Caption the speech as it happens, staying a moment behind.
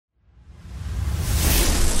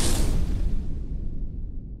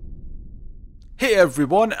Hey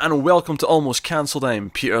everyone, and welcome to Almost Cancelled. I'm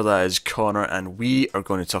Peter, that is Connor, and we are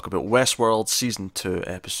going to talk about Westworld Season 2,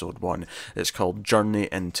 Episode 1. It's called Journey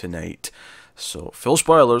into Night. So, full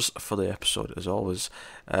spoilers for the episode, as always.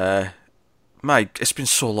 It's been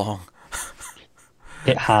so long.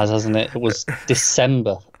 It has, hasn't it? It was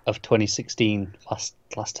December of 2016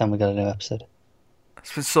 last time we got a new episode.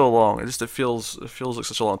 It's been so long. It feels like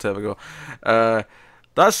such a long time ago.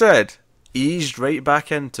 That said, eased right back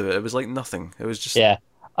into it. It was like nothing. It was just Yeah.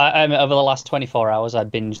 Over the last 24 hours, I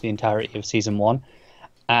binged the entirety of season one.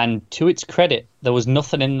 And to its credit, there was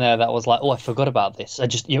nothing in there that was like, oh, I forgot about this.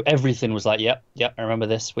 Everything was like, yep, I remember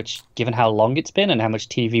this, which, given how long it's been and how much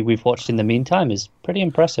TV we've watched in the meantime, is pretty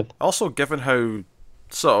impressive. also given how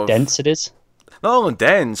sort of Dense it is. not only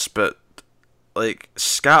dense, but like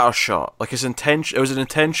scattershot. Like it was an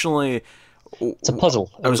intentionally. It's a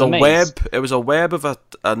puzzle. It was a a maze. web. It was a web of a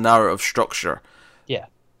narrative structure. Yeah.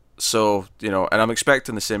 So and I'm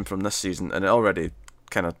expecting the same from this season, and it already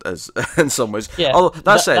kind of is in some ways. Yeah. Although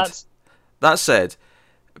That's that said,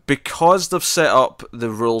 because they've set up the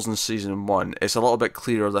rules in season one, it's a little bit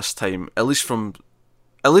clearer this time. At least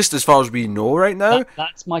as far as we know right now.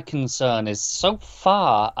 that's my concern. Is so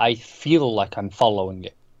far I feel like I'm following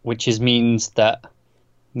it, which means that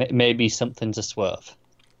maybe something's a swerve.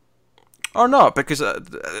 Or not, because I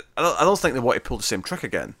don't think they want to pull the same trick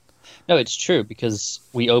again. No, it's true because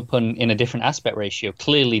we open in a different aspect ratio,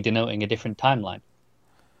 clearly denoting a different timeline.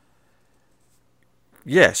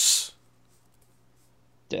 Yes.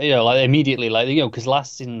 Like immediately, because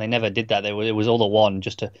last season they never did that. It was all the one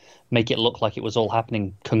just to make it look like it was all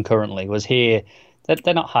happening concurrently. Was here,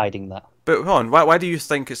 they're not hiding that. But hold on, why do you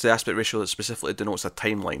think it's the aspect ratio that specifically denotes a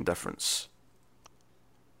timeline difference?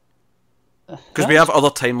 Because we have other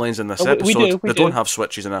timelines in this episode that don't have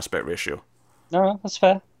switches in aspect ratio. No, that's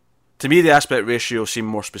fair. To me, the aspect ratio seemed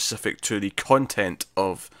more specific to the content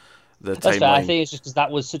of the That's timeline. fair. I think it's just because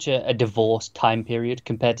that was such a divorced time period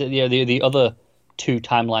compared to the other two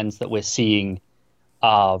timelines that we're seeing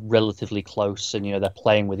are relatively close, and they're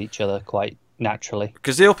playing with each other quite naturally.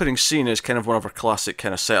 Because the opening scene is kind of one of our classic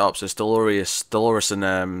kind of setups. It's Dolores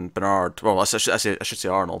and Bernard. Well, I should say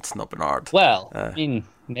Arnold, not Bernard. Well,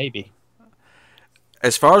 maybe.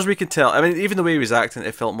 As far as we can tell, even the way he was acting,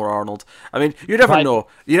 it felt more Arnold. You never know.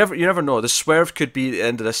 You never know. The swerve could be at the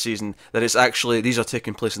end of this season that it's actually these are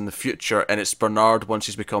taking place in the future, and it's Bernard once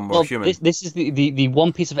he's become more human. This is the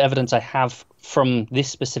one piece of evidence I have from this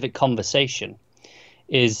specific conversation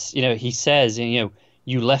is he says you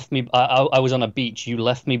left me. I was on a beach. You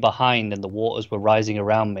left me behind, and the waters were rising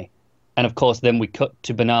around me. And of course, then we cut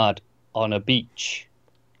to Bernard on a beach,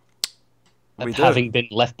 having been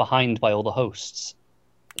left behind by all the hosts.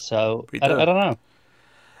 So I don't know.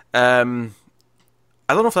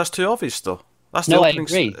 I don't know if that's too obvious though. That's the No, I opening.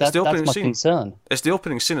 agree. That's my scene. concern. It's the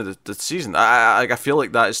opening scene of the season. I feel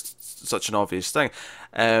like that is such an obvious thing.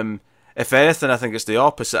 If anything, I think it's the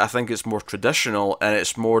opposite. I think it's more traditional, and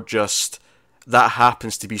it's more just that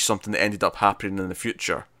happens to be something that ended up happening in the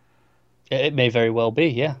future. It may very well be,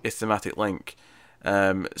 yeah. A thematic link.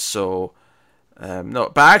 No,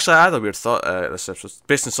 but actually, I had a weird thought. This episode,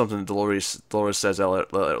 based on something that Dolores says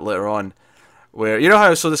later on, where how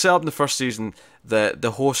they set up in the first season that the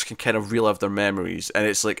host can kind of relive their memories, and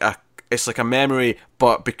it's like a memory,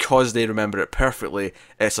 but because they remember it perfectly,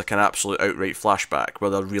 it's like an absolute outright flashback where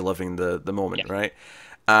they're reliving the moment, yeah. Right?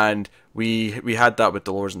 And we had that with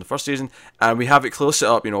Dolores in the first season, and we have it close set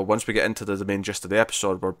up. Once we get into the main gist of the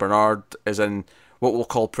episode, where Bernard is in what we'll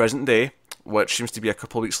call present day, which seems to be a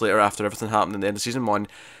couple of weeks later after everything happened in the end of season one.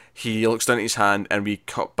 He looks down at his hand, and we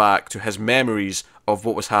cut back to his memories of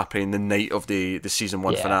what was happening the night of the season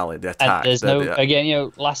one finale, the attack. And there's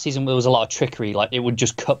again, last season there was a lot of trickery. Like it would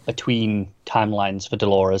just cut between timelines for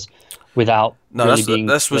Dolores without being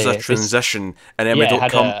this was clear. a transition, and then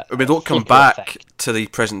we don't come back to the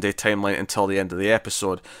present day timeline until the end of the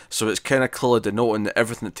episode. So it's kind of clearly denoting that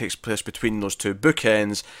everything that takes place between those two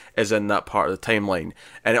bookends is in that part of the timeline,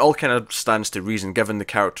 and it all kind of stands to reason given the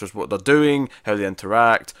characters, what they're doing, how they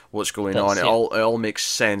interact, what's going on. It all makes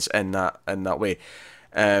sense in that way.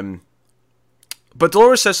 But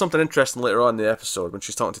Dolores says something interesting later on in the episode when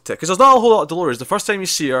she's talking to Tick, because there's not a whole lot of Dolores. The first time you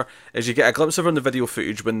see her is you get a glimpse of her in the video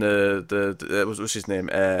footage when what's his name,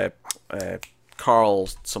 Carl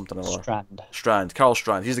something or other. Carl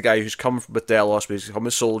Strand. He's the guy who's come with Delos, he's come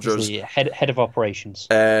with soldiers. He's the head of operations.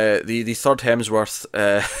 The third Hemsworth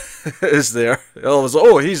is there.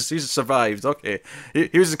 He's survived. Okay,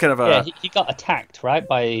 he was kind of a he got attacked right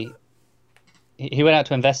he went out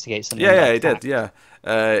to investigate something. Yeah, he did. Yeah.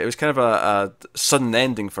 It was kind of a sudden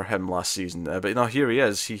ending for him last season, but here he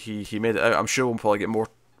is. He made it out. I'm sure we'll probably get more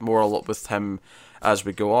more a lot with him as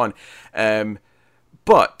we go on.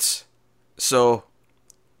 But so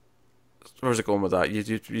where's it going with that? You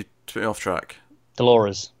took me off track.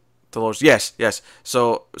 Dolores. Yes.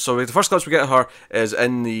 So the first glimpse we get of her is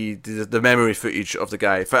in the memory footage of the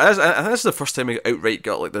guy. I think this is the first time we outright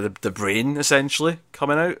got like the brain essentially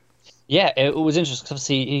coming out. Yeah, it was interesting because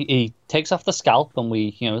obviously he takes off the scalp and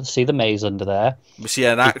we see the maze under there. We see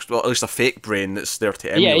an actual, at least a fake brain that's there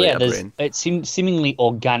to emulate a brain. It seems seemingly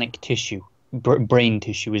organic tissue, brain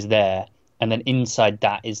tissue is there, and then inside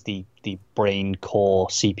that is the brain core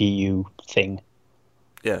CPU thing.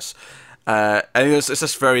 Yes. And it's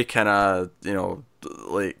this very kind of,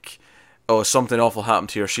 like, oh, something awful happened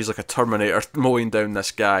to her. She's like a Terminator mowing down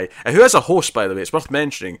this guy. Who is a host, by the way. It's worth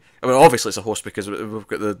mentioning. I mean, obviously it's a host because we've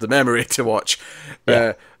got the memory to watch.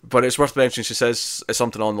 Yeah. But it's worth mentioning. She says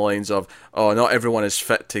something on the lines of, oh, not everyone is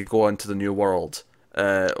fit to go into the new world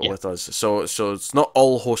with us. So it's not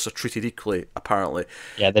all hosts are treated equally, apparently.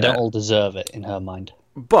 Yeah, they don't all deserve it in her mind.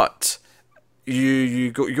 But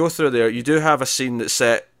you go through there. You do have a scene that's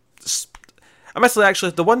set... Admittedly,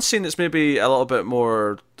 actually, the one scene that's maybe a little bit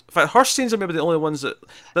more... In fact, her scenes are maybe the only ones that...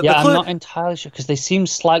 I'm not entirely sure, because they seem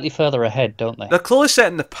slightly further ahead, don't they? They're clearly set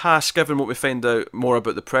in the past, given what we find out more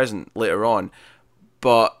about the present later on.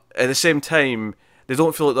 But at the same time, they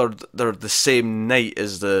don't feel like they're the same night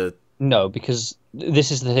as the... No, because this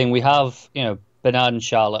is the thing. We have, Bernard and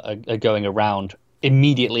Charlotte are going around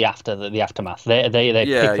immediately after the aftermath. They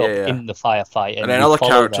pick up in the firefight. And then other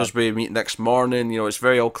characters we meet next morning, it's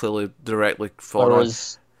very all clearly directly followed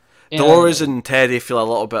on. Dolores and Teddy feel a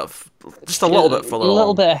little bit, just a little bit further along. A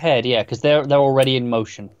little bit ahead, yeah, because they're already in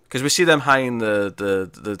motion. Because we see them hanging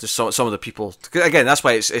some of the people. Again, that's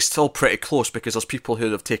why it's still pretty close, because there's people who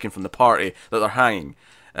they've taken from the party that they're hanging.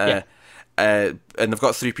 And they've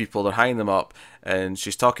got 3 people, they're hanging them up, and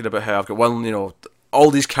she's talking about how I've got one, all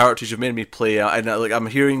these characters you've made me play, and I'm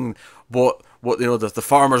hearing what the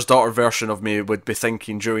farmer's daughter version of me would be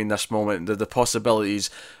thinking during this moment, the possibilities.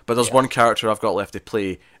 But there's one character I've got left to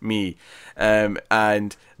play, me,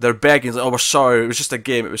 and they're begging, like, oh, we're sorry, it was just a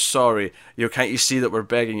game, it was sorry, can't you see that we're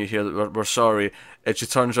begging you here, that we're sorry? And she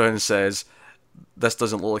turns around and says, this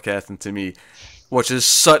doesn't look like anything to me, which is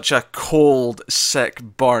such a cold, sick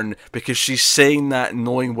burn, because she's saying that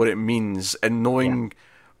knowing what it means and knowing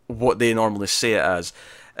what they normally say it as.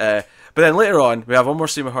 But then later on, we have one more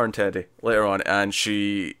scene with her and Teddy later on, and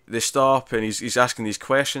they stop, and he's asking these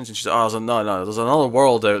questions, and she's like, oh, there's another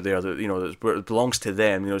world out there that that belongs to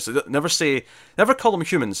them. So never call them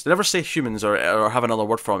humans. They never say humans or have another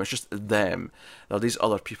word for them. It's just them. There are these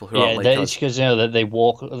other people who aren't like us. Because that they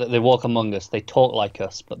walk among us, they talk like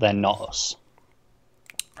us, but they're not us.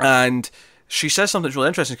 And she says something that's really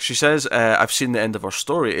interesting, because she says, I've seen the end of our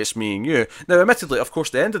story, it's me and you. Now, admittedly, of course,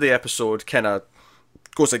 the end of the episode kind of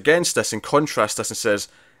goes against this and contrasts this and says,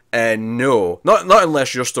 no, not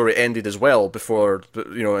unless your story ended as well before,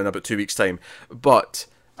 in about 2 weeks' time. But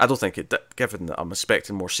I don't think it did, given that I'm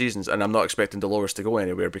expecting more seasons, and I'm not expecting Dolores to go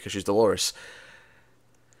anywhere because she's Dolores.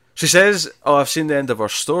 She says, oh, I've seen the end of our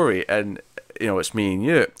story, and, it's me and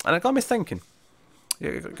you. And it got me thinking.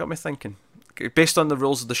 It got me thinking. Based on the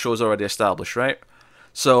rules of the show's already established, right?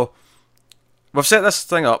 So, we've set this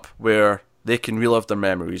thing up where they can relive their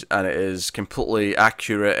memories, and it is completely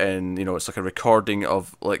accurate, and it's like a recording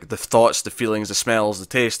of like the thoughts, the feelings, the smells, the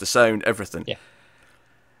taste, the sound, everything. Yeah.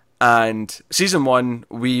 And season 1,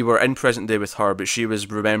 we were in present day with her, but she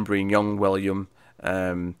was remembering young William,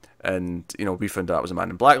 and we found out it was a man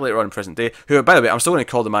in black later on in present day. Who, by the way, I'm still going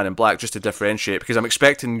to call the man in black just to differentiate, because I'm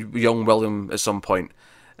expecting young William at some point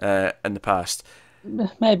in the past.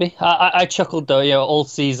 Maybe. I chuckled though. All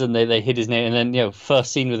season they hid his name, and then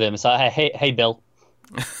first scene with him, it's like, hey Bill.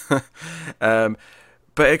 But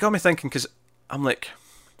it got me thinking, because I'm like,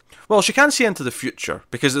 well, she can see into the future,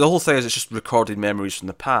 because the whole thing is it's just recorded memories from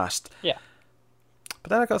the past. Yeah. But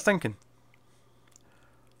then I got thinking,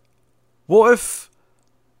 what if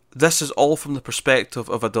this is all from the perspective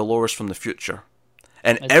of a Dolores from the future,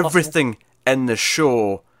 and it's everything possible in the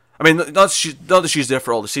show? I mean, not that she's there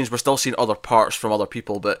for all the scenes, we're still seeing other parts from other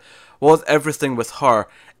people, but what everything with her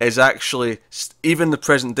is actually, even the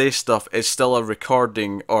present day stuff, is still a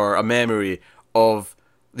recording or a memory of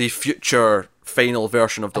the future final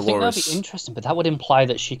version of Dolores. I think that'd be interesting, but that would imply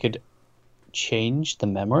that she could change the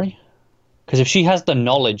memory? Because if she has the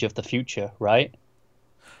knowledge of the future, right?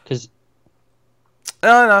 Because...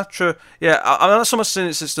 No, true. Yeah, I'm not so much saying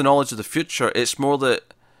it's the knowledge of the future, it's more that...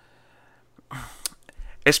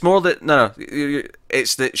 It's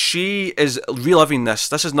that she is reliving this.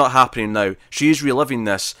 This is not happening now. She is reliving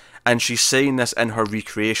this, and she's saying this in her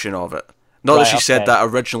recreation of it. Not that she said that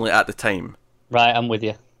originally at the time. Right, I'm with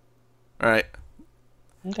you. right?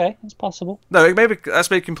 Okay, it's possible. No, maybe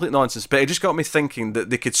that's maybe complete nonsense, but it just got me thinking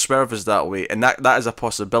that they could swerve us that way, and that is a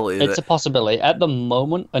possibility. It's a possibility. At the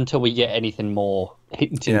moment, until we get anything more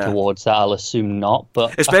hinting Yeah. towards that, I'll assume not,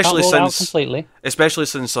 but Especially I can't rule it out since, completely. especially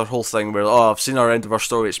since our whole thing where, oh, I've seen our end of our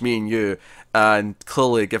story, it's me and you, and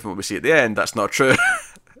clearly, given what we see at the end, that's not true.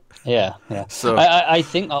 Yeah, yeah. So, I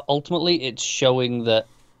think ultimately it's showing that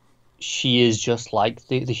she is just like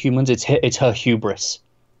the humans. It's her hubris.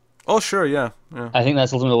 oh, sure, yeah, yeah. I think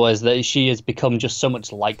that's ultimately what it is, that she has become just so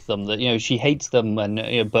much like them that she hates them,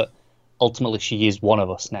 and but ultimately she is one of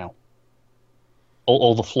us now.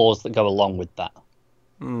 All the flaws that go along with that.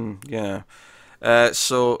 Yeah. That's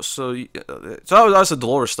the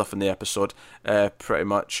Dolores stuff in the episode, pretty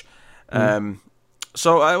much. We'll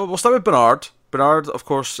start with Bernard. Bernard, of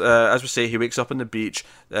course, as we say, he wakes up on the beach.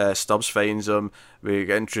 Stubbs finds him. We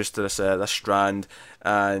get introduced to this strand,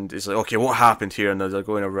 and he's like, "Okay, what happened here?" And they're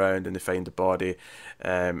going around, and they find the body,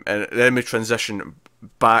 and then we transition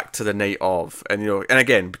back to the night of, and and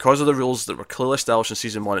again, because of the rules that were clearly established in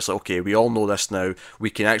season 1, it's like, okay, we all know this now. We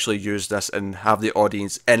can actually use this and have the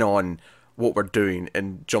audience in on what we're doing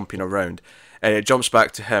and jumping around. And it jumps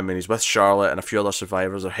back to him, and he's with Charlotte and a few other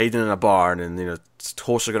survivors. They're hiding in a barn, and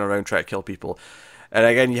hosts are going around trying to kill people. And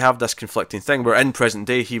again, you have this conflicting thing where in present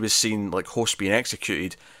day he was seen like hosts being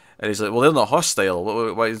executed, and he's like, well, they're not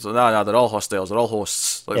hostile. Why? No, they're all hostiles. They're all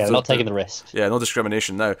hosts. Like, Yeah, they're not taking the risks. Yeah, no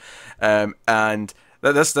discrimination now. And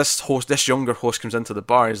this younger host comes into the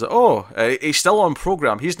bar. And he's like, oh, he's still on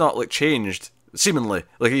program. He's not like changed seemingly.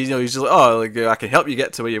 Like he's just like, oh, like I can help you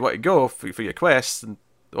get to where you want to go for your quest and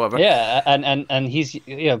whatever. Yeah, and he's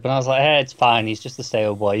but I was like, hey, it's fine. He's just a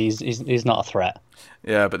stable boy. He's not a threat.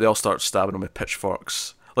 Yeah, but they all start stabbing him with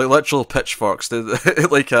pitchforks, like literal pitchforks,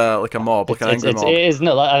 like a mob, like an angry mob. It is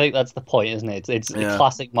no. I think that's the point, isn't it? It's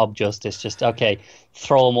classic mob justice. Just okay,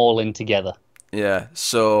 throw them all in together. Yeah.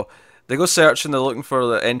 So they go searching. They're looking for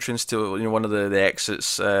the entrance to one of the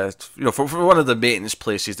exits. For one of the maintenance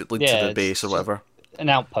places that lead to the base or whatever. An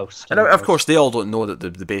outpost. And of course, they all don't know that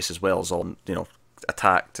the base as well is all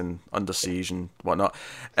attacked and under siege and whatnot.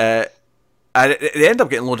 And they end up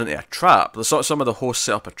getting loaded into a trap. Some of the hosts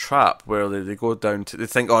set up a trap where they go down to. They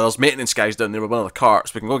think, oh, there's maintenance guys down there with one of the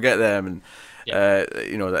carts. We can go get them, and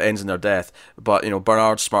that ends in their death. But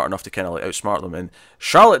Bernard's smart enough to kind of outsmart them, and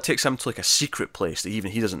Charlotte takes him to like a secret place that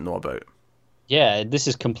even he doesn't know about. Yeah, this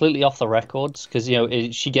is completely off the records because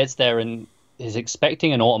she gets there and is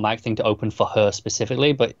expecting an automatic thing to open for her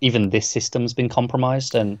specifically, but even this system's been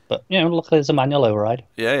compromised. But luckily there's a manual override.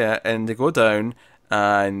 Yeah, and they go down,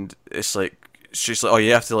 and it's like. She's like, oh,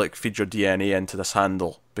 you have to like feed your DNA into this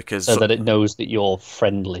handle because so that it knows that you're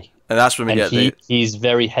friendly. And that's when he's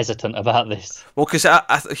very hesitant about this. Well, because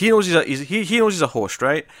he knows he knows he's a host,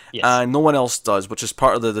 right? Yes. And no one else does, which is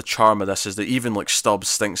part of the charm of this, is that even like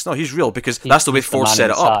Stubbs thinks, no, he's real, because that's the way Ford set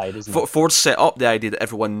it up. Ford set up the idea that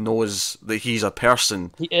everyone knows that he's a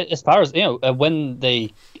person. As far as when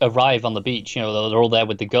they arrive on the beach, they're all there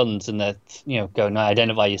with the guns and they're going,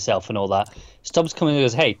 identify yourself and all that. Stubbs comes in and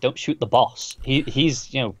goes, hey, don't shoot the boss.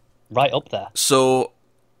 He's right up there. So.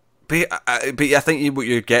 But I think what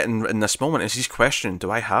you're getting in this moment is he's questioning, do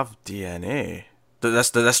I have DNA?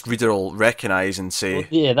 That this reader will recognise and say... Well,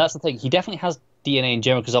 yeah, that's the thing. He definitely has DNA in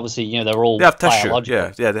general because obviously, they're all they have tissue.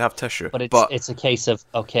 biological. Yeah, they have tissue. But it's a case of,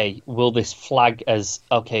 okay, will this flag as,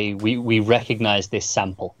 okay, we recognise this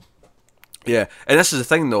sample? Yeah, and this is the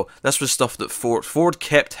thing though, this was stuff that Ford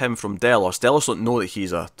kept him from Delos. Delos don't know that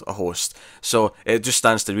he's a host, so it just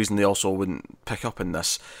stands to reason they also wouldn't pick up in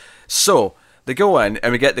this. So... They go in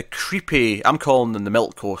and we get the creepy, I'm calling them the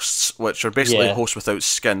milk hosts, which are basically hosts without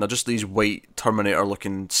skin. They're just these white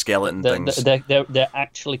Terminator-looking skeleton things. They're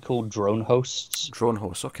actually called drone hosts. Drone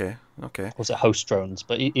hosts, okay. Or is it host drones?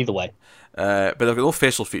 But either way. But they've got no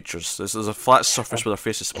facial features. There's a flat surface where their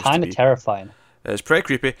face is supposed to be. Kind of terrifying. It's pretty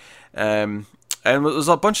creepy. And there's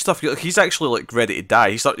a bunch of stuff. He's actually like ready to die.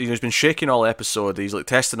 He's been shaking all episode. He's like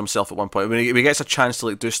testing himself at one point. When he gets a chance to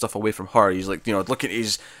like do stuff away from her, he's like looking at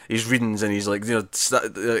his readings, and he's like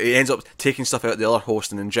he ends up taking stuff out of the other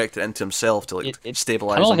host and inject it into himself to like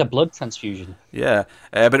stabilize. Kind of like a blood transfusion. Yeah,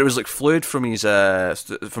 but it was like fluid from his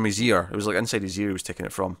ear. It was like inside his ear. He was taking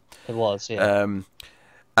it from. It was, yeah.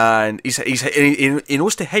 And he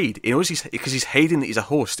knows to hide. He knows because he's hiding that he's a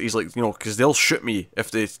host. He's like, because they'll shoot me if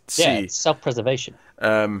they see. Yeah, it's self-preservation.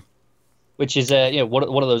 Which is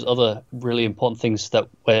one of those other really important things that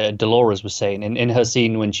Dolores was saying in her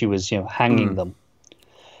scene when she was hanging them.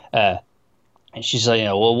 And she's like,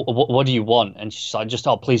 well, what do you want? And she's like, just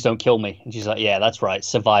please don't kill me. And she's like, yeah, that's right,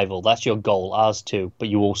 survival. That's your goal, ours too. But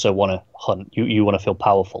you also want to hunt. You want to feel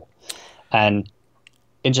powerful. And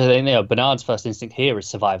interesting. Bernard's first instinct here is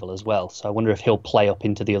survival as well. So I wonder if he'll play up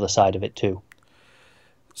into the other side of it too.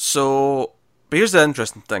 So, but here's the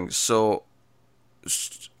interesting thing. So,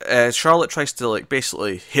 Charlotte tries to like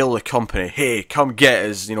basically hail the company. Hey, come get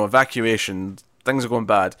us! Evacuation. Things are going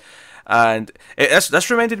bad, and this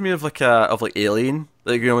reminded me of like Alien.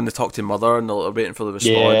 Like when they talk to Mother and they're waiting for the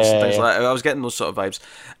response and things like that. I was getting those sort of vibes,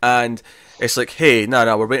 and it's like, hey,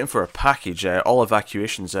 no, we're waiting for a package. All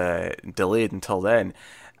evacuations delayed until then.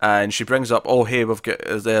 And she brings up, oh hey,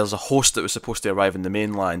 there's a host that was supposed to arrive in the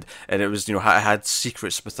mainland, and it was had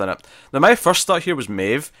secrets within it. Now my first thought here was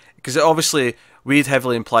Maeve, because obviously we'd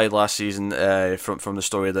heavily implied last season from the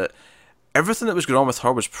story that everything that was going on with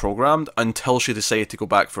her was programmed until she decided to go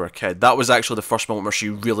back for her kid. That was actually the first moment where she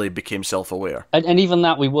really became self-aware. And even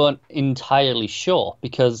that we weren't entirely sure,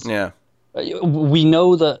 because yeah. We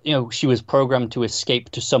know that she was programmed to escape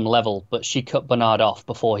to some level, but she cut Bernard off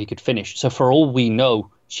before he could finish. So for all we know,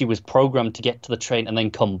 she was programmed to get to the train and then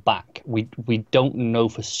come back. We don't know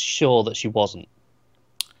for sure that she wasn't.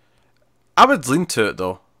 I would lean to it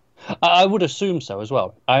though. I would assume so as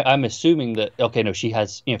well. I'm assuming that she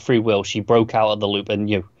has free will. She broke out of the loop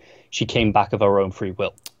and she came back of her own free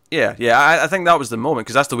will. Yeah. I think that was the moment,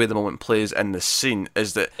 because that's the way the moment plays in the scene.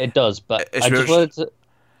 Is that it does? But I just wanted to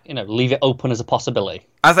leave it open as a possibility.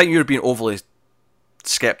 I think you're being overly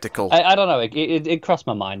skeptical. I don't know. It crossed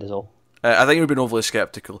my mind as all. I think you're being overly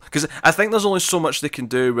skeptical, because I think there's only so much they can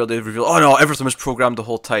do where they reveal, oh no, everything was programmed the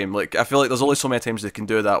whole time. Like, I feel like there's only so many times they can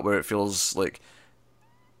do that where it feels like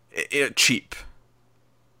cheap.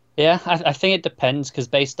 Yeah, I think it depends, because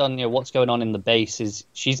based on what's going on in the base, is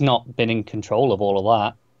she's not been in control of all of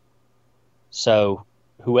that. So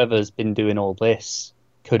whoever's been doing all this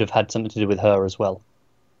could have had something to do with her as well.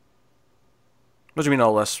 What do you mean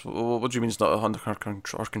all this? What do you mean it's not under her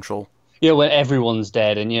control? When everyone's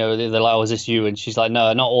dead and they're like, "Oh, is this you?" And she's like,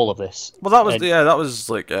 "No, not all of this." Well, that was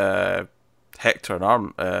like Hector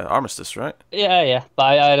and Armistice, right? Yeah.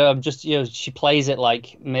 But I'm just she plays it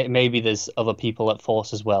like maybe there's other people at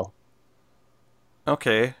Force as well.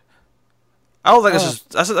 Okay. I don't think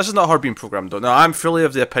this is not her being programmed though. No, I'm fully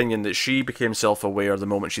of the opinion that she became self-aware the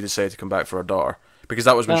moment she decided to come back for her daughter, because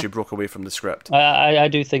that was when she broke away from the script. I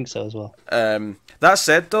do think so as well. That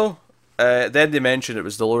said, though, then they mentioned it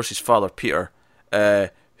was Dolores' father, Peter,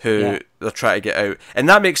 who they're trying to get out, and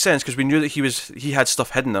that makes sense because we knew that he had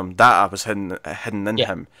stuff hidden in him. That was hidden in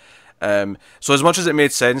him. So as much as it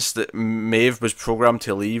made sense that Maeve was programmed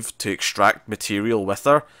to leave to extract material with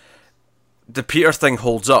her, the Peter thing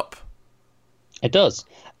holds up. It does,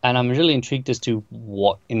 and I'm really intrigued as to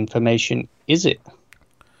what information is it.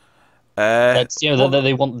 That's that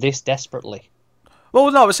they want this desperately. Well,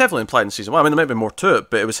 no, it was heavily implied in season 1. I mean, there might be more to it,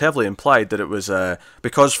 but it was heavily implied that it was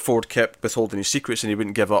because Ford kept withholding his secrets and he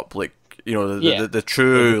wouldn't give up, like, the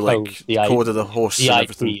true code of the hosts and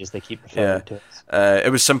everything. IP, as they keep referring to it.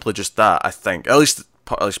 It was simply just that, I think. At least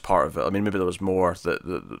part of it. I mean, maybe there was more that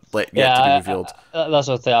yet to be revealed. That's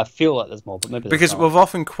what I say. I feel like there's more, but maybe because we've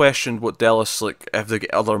often questioned what Delos, like, if they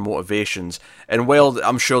get other motivations. And while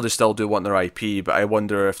I'm sure they still do want their IP, but I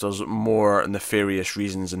wonder if there's more nefarious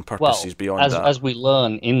reasons and purposes beyond that. As we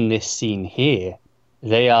learn in this scene here,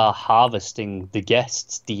 they are harvesting the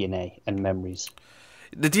guests' DNA and memories.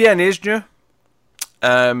 The DNA is new.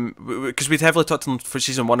 Because we'd heavily talked for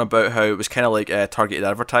season 1 about how it was kind of like targeted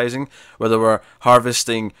advertising, where they were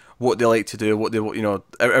harvesting what they like to do, what they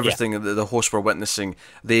everything that the hosts were witnessing.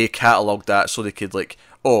 They catalogued that so they could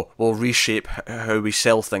we'll reshape how we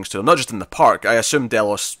sell things to them, not just in the park. I assume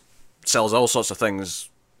Delos sells all sorts of things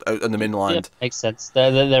out in the mainland. Yeah, makes sense.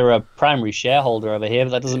 They're a primary shareholder over here,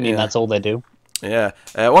 but that doesn't mean that's all they do. Yeah.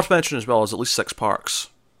 Worth mentioning as well is at least 6 parks.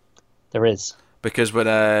 There is. Because when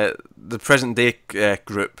the present day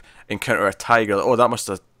group encounter a tiger, that must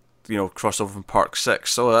have crossed over from Park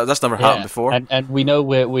 6. So that's never happened before. And we know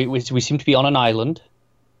we seem to be on an island,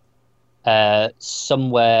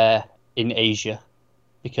 somewhere in Asia,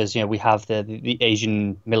 because we have the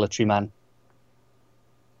Asian military man.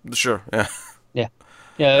 Sure. Yeah.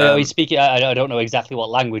 Yeah. He's speaking. I don't know exactly what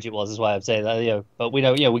language it was. Is why I'm saying that. But we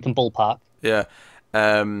know. We can ballpark. Yeah.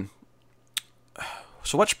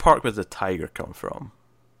 So which park would the tiger come from?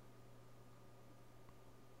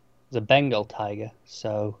 It's a Bengal tiger,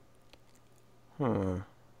 so...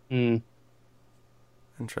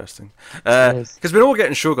 Interesting. Because we know we're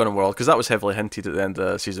getting Shogun World, because that was heavily hinted at the end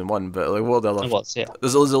of season 1, but what are the other...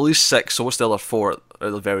 There's at least 6, so what's the other 4 at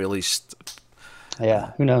the very least?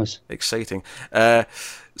 Yeah, who knows? Exciting.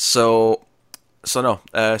 So where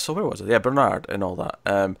was it? Yeah, Bernard and all that.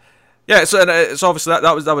 Yeah, so and it's obviously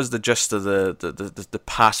that was the gist of the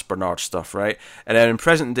past Bernard stuff, right? And then in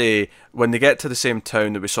present day, when they get to the same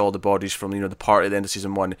town that we saw the bodies from, the party at the end of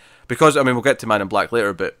season 1, because I mean we'll get to Man in Black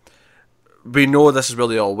later, but we know this is where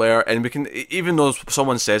they all were, and we can, even though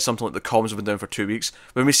someone says something like the comms have been down for 2 weeks,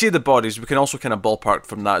 when we see the bodies, we can also kind of ballpark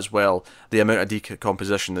from that as well the amount of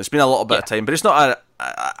decomposition. It's been a little bit of time, but it's not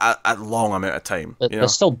a long amount of time. They're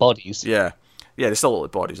still bodies. Yeah. Yeah, they still look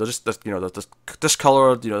like bodies. They're just they're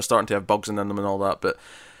discoloured. They're starting to have bugs in them and all that. But,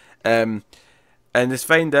 and they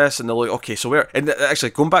find this and they're like, okay, so where? And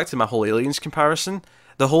actually, going back to my whole aliens comparison,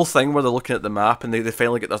 the whole thing where they're looking at the map and they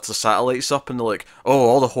finally get the satellites up and they're like, oh,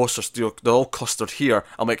 all the hosts are still, they're all clustered here.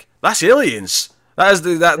 I'm like, that's aliens. That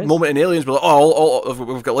is that moment in Aliens where like, oh,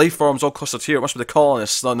 we've got life forms all clustered here. It must be the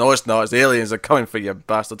colonists. No, it's not. It's the aliens. They're coming for you,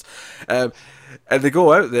 bastards. And they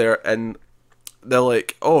go out there and they're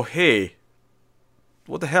like, oh, hey,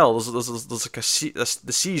 what the hell? There's like a sea, the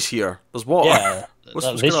sea's here. There's water. Yeah,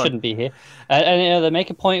 this shouldn't be here. And they make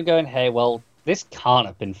a point of going, hey, well, this can't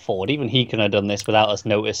have been Ford. Even he couldn't have done this without us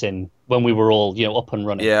noticing when we were all, up and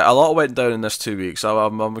running. Yeah, a lot went down in this 2 weeks.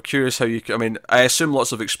 I'm curious how you. I mean, I assume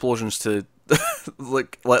lots of explosions to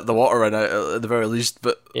like let the water run out at the very least.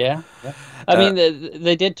 But yeah. I mean,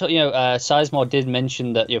 they did. Sizemore did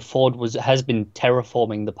mention that Ford has been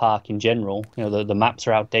terraforming the park in general. The maps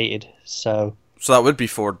are outdated, so. So that would be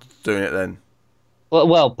Ford doing it then.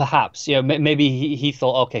 Well, perhaps. Maybe he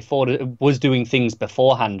thought, okay, Ford was doing things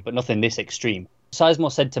beforehand, but nothing this extreme.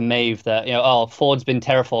 Sizemore said to Maeve that Ford's been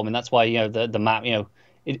terraforming. That's why the map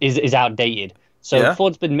is outdated. So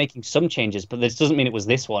Ford's been making some changes, but this doesn't mean it was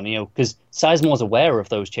this one. Because Sizemore's aware of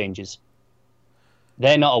those changes.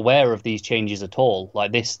 They're not aware of these changes at all.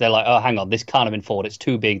 Like this, they're like, oh, hang on, this can't have been Ford. It's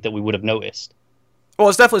too big that we would have noticed. Well,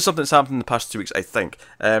 it's definitely something that's happened in the past 2 weeks, I think.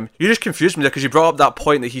 You just confused me there because you brought up that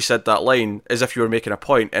point that he said that line as if you were making a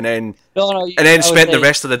point, and then spent the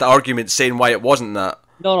rest of the argument saying why it wasn't that.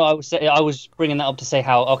 No, I was bringing that up to say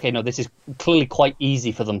how this is clearly quite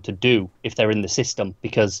easy for them to do if they're in the system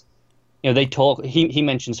because they talk. He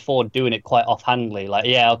mentions Ford doing it quite offhandedly, like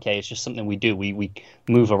it's just something we do. We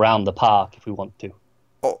move around the park if we want to.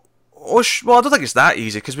 Well, I don't think it's that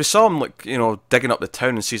easy because we saw him digging up the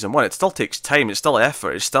town in season 1. It still takes time. It's still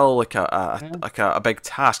effort. It's still like a big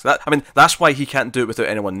task. That's why he can't do it without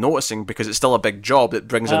anyone noticing because it's still a big job that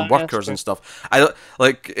brings in workers and stuff.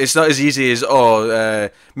 It's not as easy as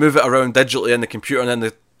move it around digitally in the computer and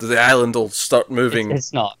then the island will start moving.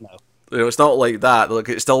 It's not, no. It's not like that. Like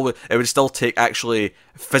it would still take actually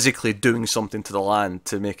physically doing something to the land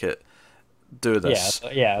to make it do this.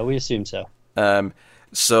 Yeah, we assume so.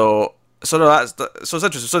 So no, it's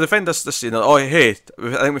interesting. So they find this scene. Oh, hey,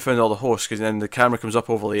 I think we found all the hosts because then the camera comes up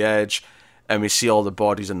over the edge, and we see all the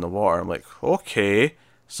bodies in the water. I'm like, okay,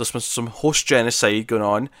 so there's some host genocide going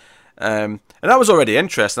on, and that was already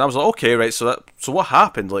interesting. I was like, okay, right. So what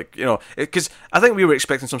happened? Because I think we were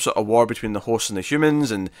expecting some sort of war between the hosts and the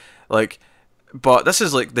humans, and but this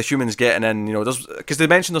is like the humans getting in, because they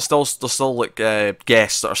mentioned there's still like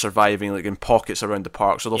guests that are surviving like in pockets around the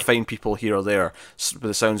park, so they'll find people here or there with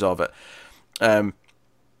the sounds of it.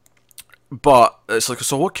 But it's like,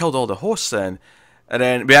 so what killed all the hosts then? And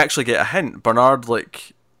then we actually get a hint. Bernard,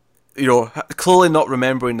 clearly not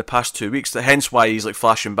remembering the past 2 weeks, hence why he's like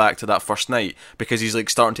flashing back to that first night, because he's like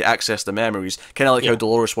starting to access the memories, kind of like how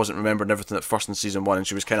Dolores wasn't remembering everything at first in season 1, and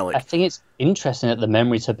she was kind of like. I think it's interesting that the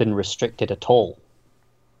memories have been restricted at all.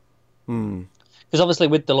 Because obviously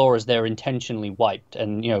with Dolores they're intentionally wiped,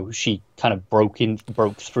 and she kind of broke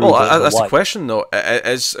through. Well, that's the question though,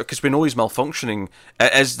 is because we know he's malfunctioning.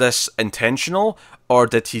 Is this intentional, or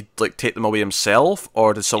did he take them away himself,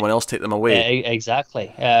 or did someone else take them away?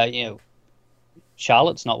 Exactly.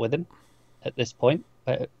 Charlotte's not with him at this point,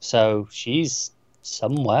 so she's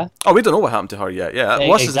somewhere. Oh, we don't know what happened to her yet. Yeah,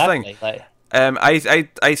 this is the thing.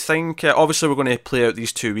 I think obviously we're going to play out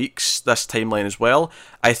these 2 weeks, this timeline as well.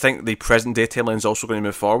 I think the present day timeline is also going to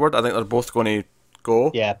move forward. I think they're both going to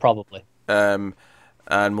go. Yeah, probably. And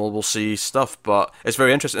we'll see stuff, but it's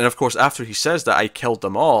very interesting. And of course, after he says that I killed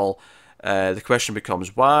them all, the question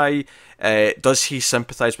becomes why. Does he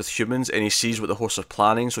sympathise with humans and he sees what the hosts are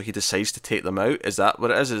planning, so he decides to take them out? Is that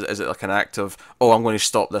what it is? Is it like an act of, oh, I'm going to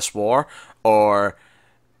stop this war, or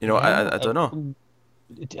I don't know.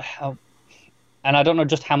 And I don't know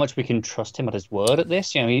just how much we can trust him at his word at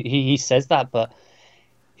this. He says that, but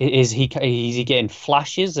is he getting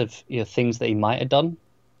flashes of things that he might have done?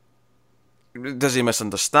 Does he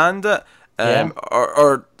misunderstand it?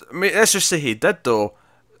 Or let's just say he did though,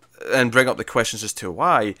 and bring up the questions as to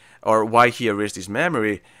why, or why he erased his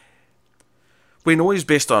memory. We know he's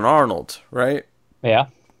based on Arnold, right? Yeah.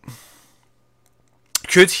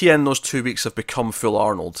 could he in those 2 weeks have become full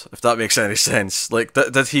Arnold, if that makes any sense? Like,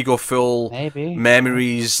 did he go full Maybe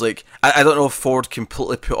memories? Like, I don't know if Ford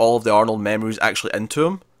completely put all of the Arnold memories actually into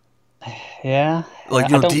him. Yeah, Like,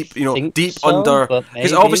 I don't deep so, under, but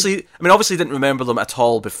because maybe. obviously he didn't remember them at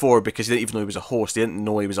all before, because he didn't even know he was a host. He didn't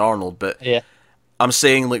know he was Arnold. But Yeah, I'm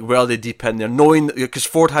saying, like, where are they deep in there, knowing, because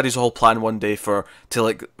Ford had his whole plan one day to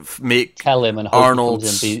like make tell him and hope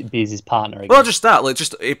Arnold's. he comes in, be his partner again. Well, not just that, like,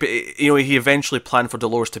 just he eventually planned for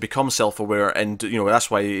Dolores to become self-aware, and that's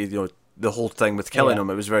why the whole thing with killing him,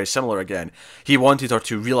 it was very similar again. He wanted her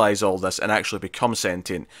to realize all this and actually become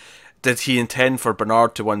sentient. Did he intend for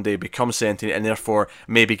Bernard to one day become sentient and therefore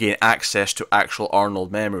maybe gain access to actual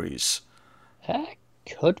Arnold memories?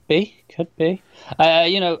 Could be, could be.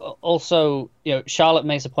 Also, Charlotte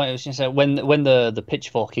makes a point of, she said, when the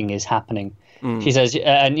pitchforking is happening, she says,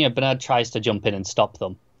 and Bernard tries to jump in and stop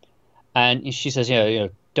them, and she says,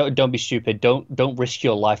 don't be stupid, don't risk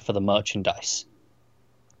your life for the merchandise.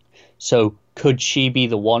 So could she be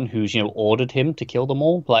the one who's ordered him to kill them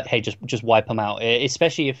all? Like, hey, just wipe them out.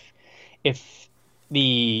 Especially if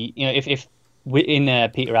the if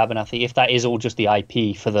in Peter Abernathy, if that is all just the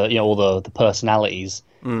IP for the all the personalities,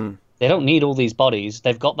 they don't need all these bodies.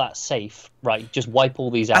 They've got that safe, right? Just wipe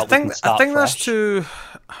all these out. I think that's too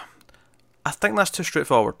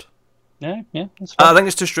straightforward. Yeah, that's fine. I think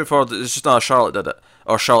it's too straightforward. It's just not Charlotte did it,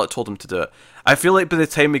 or Charlotte told him to do it. I feel like by the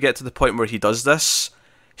time we get to the point where he does this,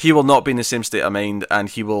 he will not be in the same state of mind, and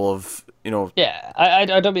he will have, Yeah, I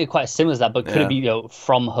don't mean quite as similar as that, but could it be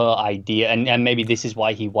from her idea, and maybe this is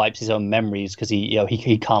why he wipes his own memories, because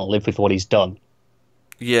he can't live with what he's done.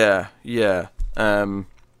 Yeah.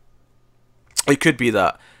 It could be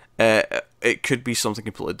that. It could be something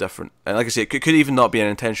completely different, and like I say, it could even not be an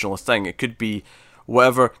intentional thing. It could be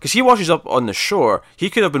whatever, because he washes up on the shore. He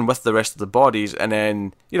could have been with the rest of the bodies, and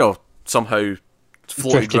then somehow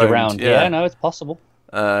floated Drifted around. Yeah, no, it's possible.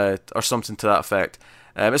 Or something to that effect.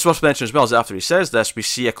 It's worth mentioning as well as after he says this, we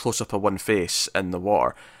see a close-up of one face in the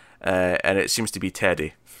water, and it seems to be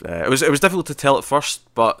Teddy. It was difficult to tell at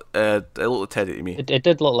first, but it looked like Teddy to me. It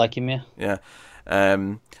did look like him, yeah. Yeah.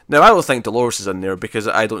 Now I don't think Dolores is in there, because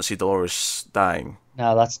I don't see Dolores dying.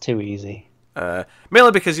 No, that's too easy.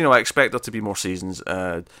 Mainly because I expect there to be more seasons,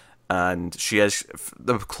 and she is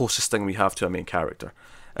the closest thing we have to a main character.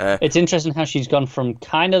 It's interesting how she's gone from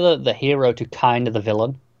kind of the hero to kind of the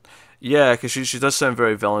villain. Yeah, because she does sound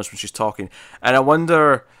very villainous when she's talking. And I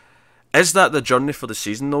wonder, is that the journey for the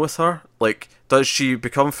season, though, with her? Like, does she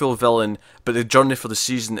become full villain, but the journey for the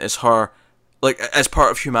season is her, like, as part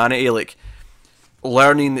of humanity, like,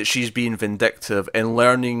 learning that she's being vindictive, and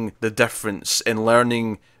learning the difference, and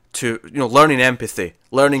learning to, learning empathy,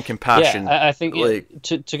 learning compassion. Yeah, I think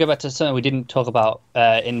to go back to something we didn't talk about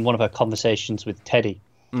in one of our conversations with Teddy,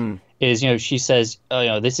 is she says,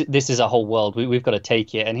 this is a whole world, we've got to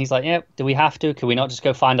take it, and he's like, yeah, do we have to? Can we not just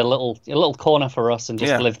go find a little corner for us and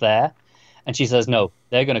just live there? And she says, no,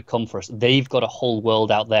 they're going to come for us. They've got a whole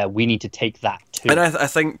world out there. We need to take that too. And I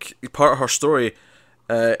think part of her story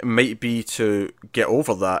might be to get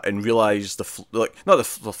over that and realize not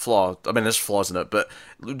the flaw. I mean, there's flaws in it, but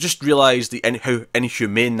just realize how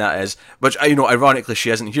inhumane that is. Which ironically, she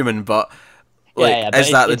isn't human, but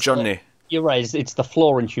is that the journey? You're right. It's the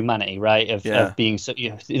flaw in humanity, right? Of being so.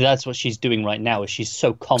 That's what she's doing right now. Is she's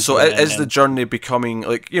so confident. So is the journey becoming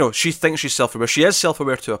she thinks she's self-aware. She is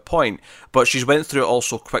self-aware to a point, but she's went through it all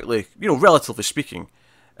so quickly. Relatively speaking,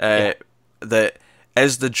 that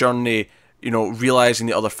is the journey. Realizing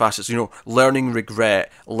the other facets. Learning regret,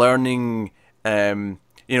 learning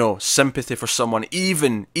sympathy for someone,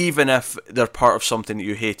 even if they're part of something that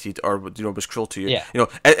you hated or was cruel to you. Yeah.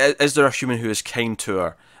 Is there a human who is kind to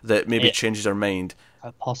her that maybe changes her mind?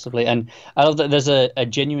 Possibly, and I love that there's a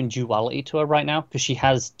genuine duality to her right now, because she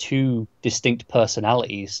has two distinct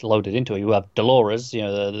personalities loaded into her. You have Dolores,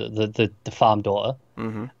 the farm daughter,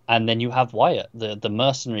 and then you have Wyatt, the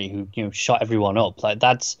mercenary who shot everyone up. Like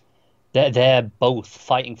they're both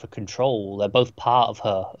fighting for control. They're both part of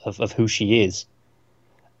her, of who she is.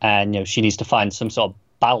 And, she needs to find some sort of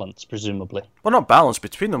balance, presumably. Well, not balance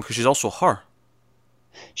between them, because she's also her.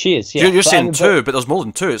 She is, yeah. You're saying two, but there's more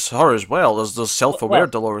than two. It's her as well. There's self-aware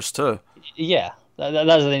Dolores too. Yeah,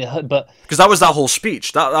 that's the thing. But because that was that whole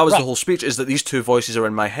speech. That was the whole speech, is that these two voices are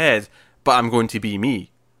in my head, but I'm going to be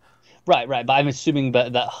me. Right. But I'm assuming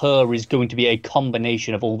that her is going to be a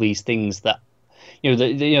combination of all these things that,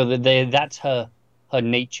 that's her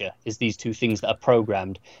nature, is these two things that are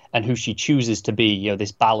programmed, and who she chooses to be.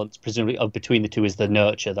 This balance, presumably, between the two is the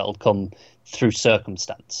nurture that'll come through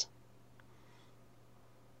circumstance.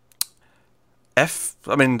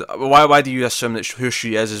 Why do you assume that who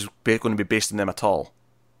she is going to be based on them at all?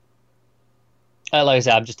 Like I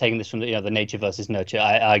said, I'm just taking this from the nature versus nurture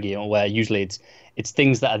argument, where usually it's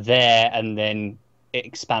things that are there and then it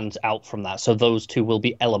expands out from that. So those two will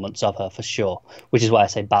be elements of her for sure, which is why I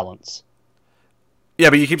say balance. Yeah,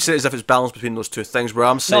 but you keep saying it as if it's balanced between those two things. Where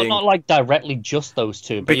I'm saying Not like directly just those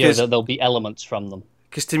two, but because there'll be elements from them.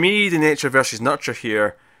 because to me the nature versus nurture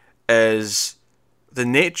here is the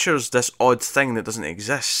nature's this odd thing that doesn't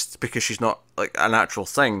exist because she's not like a natural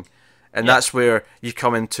thing, and that's where you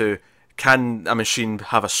come into, can a machine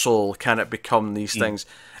have a soul? Can it become these things?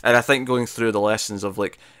 And I think going through the lessons of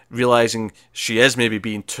like realizing she is maybe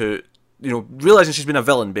being too, realizing she's been a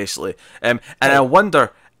villain basically, and I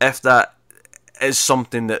wonder if that is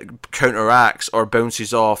something that counteracts or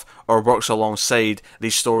bounces off or works alongside the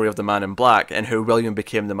story of the Man in Black and how William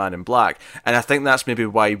became the Man in Black. And I think that's maybe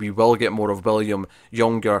why we will get more of William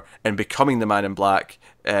younger and becoming the Man in Black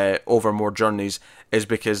over more journeys, is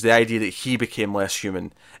because the idea that he became less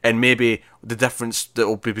human, and maybe the difference that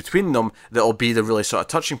will be between them, that will be the really sort of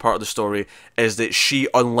touching part of the story, is that she,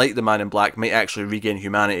 unlike the Man in Black, might actually regain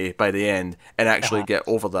humanity by the end and actually get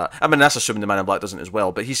over that. I mean, that's assuming the Man in Black doesn't as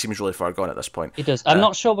well, but he seems really far gone at this point. He does. I'm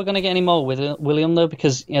not sure we're going to get any more with William though,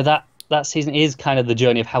 because that season is kind of the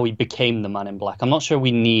journey of how he became the Man in Black. I'm not sure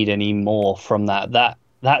we need any more from that.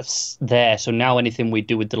 That's there. So now anything we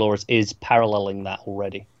do with Dolores is paralleling that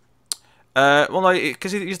already. Well, no,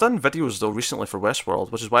 because he's done videos though recently for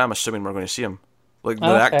Westworld, which is why I'm assuming we're going to see him, like the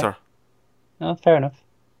actor. Oh, fair enough.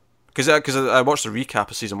 Because I watched the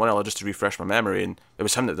recap of season 1 just to refresh my memory, and it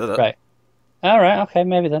was him that did it. Right. All right. Okay.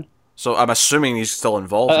 Maybe then. So I'm assuming he's still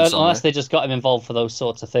involved in some way. Unless they just got him involved for those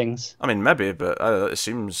sorts of things. I mean, maybe, but it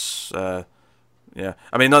seems... yeah.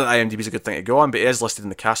 I mean, not that IMDb's a good thing to go on, but he is listed in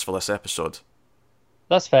the cast for this episode.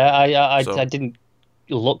 That's fair. I didn't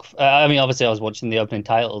look... I mean, obviously I was watching the opening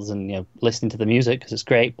titles and listening to the music because it's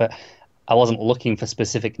great, but I wasn't looking for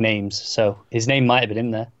specific names, so his name might have been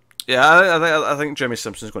in there. Yeah, I think Jimmy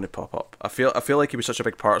Simpson's going to pop up. I feel like he was such a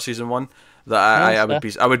big part of season 1 that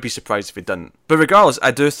I would be surprised if he didn't. But regardless,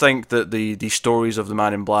 I do think that the stories of the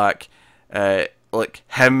Man in Black, like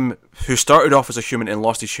him who started off as a human and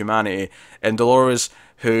lost his humanity, and Dolores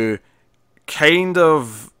who kind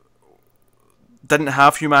of didn't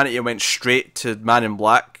have humanity and went straight to Man in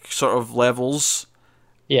Black sort of levels.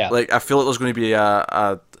 Yeah, like I feel like there's going to be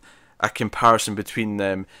a comparison between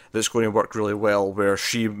them that's going to work really well, where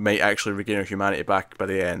she might actually regain her humanity back by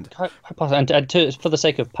the end. And for the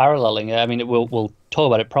sake of paralleling, I mean, we'll talk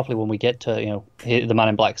about it properly when we get to the Man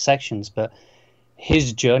in Black sections, but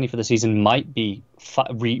his journey for the season might be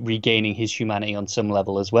regaining his humanity on some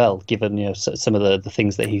level as well, given some of the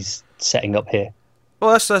things that he's setting up here. Well,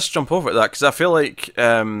 let's jump over to that, because I feel like,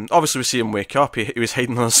 obviously we see him wake up, he was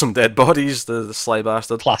hiding on some dead bodies, the sly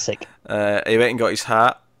bastard. Classic. He went and got his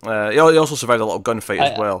hat. He also survived a little gunfight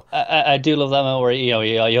as well. I do love that moment where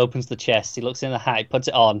he opens the chest, he looks in the hat, he puts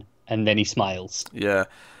it on, and then he smiles. Yeah.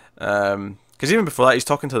 Because even before that, he's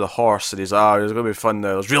talking to the horse, and he's there's going to be fun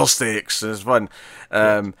now. There's real stakes, and it's fun.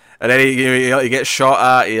 And then he gets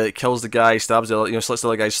shot at. He kills the guy, stabs the slits the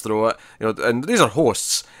other guy's throat. And these are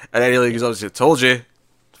hosts. And then he goes, obviously, told you,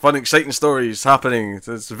 fun, exciting stories happening. It's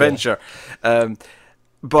adventure. Yeah.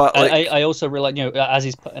 But I also realize, as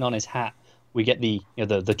he's putting on his hat, we get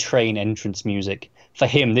the train entrance music. For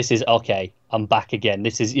him, this is okay. I'm back again.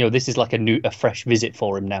 This is like a fresh visit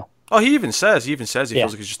for him now. Oh, he even says he feels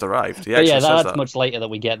like he's just arrived. That's much later that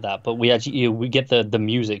we get that. But we actually we get the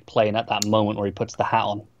music playing at that moment where he puts the hat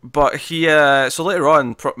on. But he so later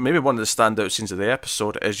on, maybe one of the standout scenes of the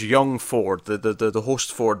episode is young Ford, the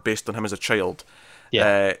host Ford, based on him as a child.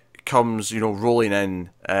 Yeah. Comes rolling in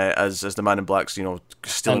as the Man in Black's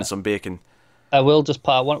stealing some bacon. I will just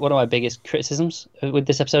part one of my biggest criticisms with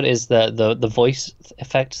this episode is the voice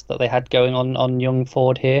effects that they had going on young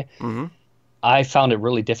Ford here. Mm-hmm. I found it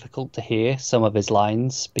really difficult to hear some of his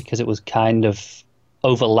lines because it was kind of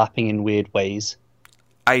overlapping in weird ways.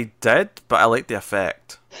 I did, but I liked the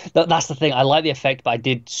effect. That's the thing. I like the effect, but I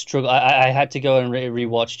did struggle. I had to go and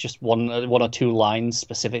rewatch just one or two lines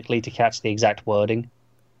specifically to catch the exact wording.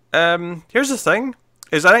 Here's the thing: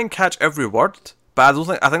 is I didn't catch every word. But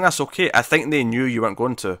I think that's okay. I think they knew you weren't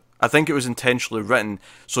going to. I think it was intentionally written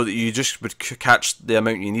so that you just would catch the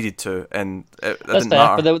amount you needed to, and it didn't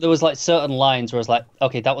matter. But there was like certain lines where I was like,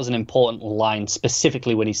 okay, that was an important line,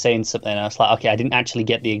 specifically when he's saying something. And I was like, okay, I didn't actually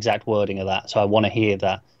get the exact wording of that, so I want to hear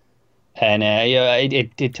that. And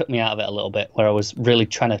it took me out of it a little bit, where I was really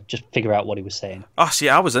trying to just figure out what he was saying. Oh, see,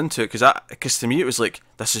 I was into it because to me it was like,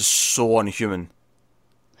 this is so unhuman.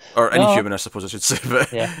 Or inhuman, I suppose I should say,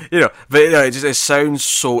 but it sounds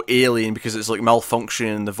so alien because it's like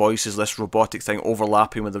malfunctioning and the voice is this robotic thing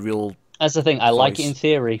overlapping with the real That's the thing. I like it voice. in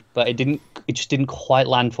theory, but it didn't. It just didn't quite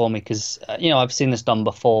land for me because I've seen this done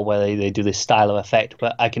before where they do this style of effect,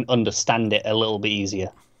 but I can understand it a little bit easier.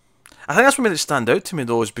 I think that's what made it stand out to me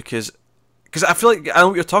though, is because I feel like I know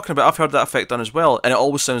what you're talking about. I've heard that effect done as well, and it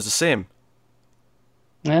always sounds the same.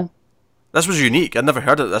 Yeah, This was unique. I'd never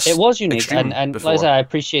heard it this it was unique, extreme and before. like I say, I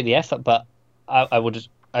appreciate the effort, but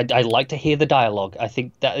I'd like to hear the dialogue. I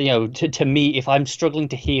think that to me, if I'm struggling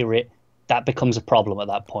to hear it, that becomes a problem at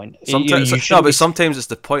that point. Sometimes You no, shouldn't but be, sometimes it's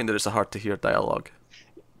the point that it's a hard to hear dialogue.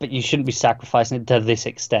 but you shouldn't be sacrificing it to this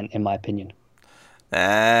extent, in my opinion. You're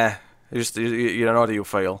an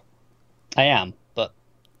audiophile. I am, but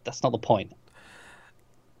that's not the point.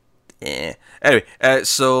 Anyway,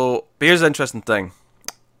 but here's the interesting thing.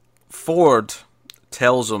 Ford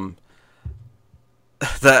tells him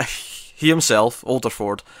that he himself, older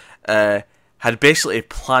Ford, had basically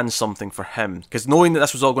planned something for him, because knowing that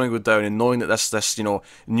this was all going to go down, and knowing that this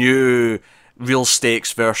new real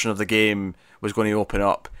stakes version of the game was going to open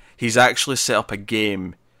up, he's actually set up a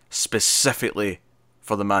game specifically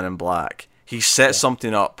for the Man in Black. He set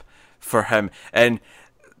something up for him, and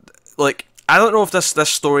like, I don't know if this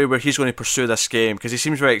story where he's going to pursue this game, because he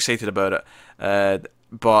seems very excited about it,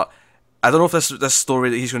 but I don't know if this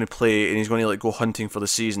story that he's going to play and he's going to like go hunting for the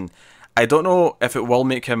season, I don't know if it will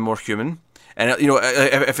make him more human. And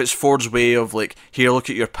if it's Ford's way of like, here, look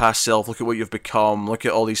at your past self, look at what you've become, look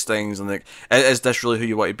at all these things, and like, is this really who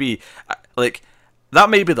you want to be? Like, that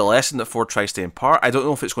may be the lesson that Ford tries to impart. I don't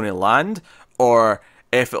know if it's going to land, or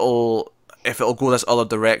if it'll go this other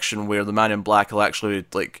direction where the Man in Black will actually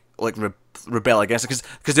like rebel against it.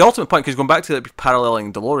 Because the ultimate point, because going back to like,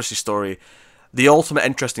 paralleling Dolores' story, the ultimate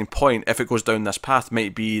interesting point, if it goes down this path,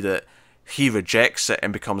 might be that he rejects it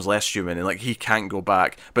and becomes less human, and like he can't go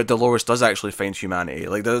back, but Dolores does actually find humanity.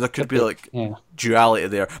 Like there could be like duality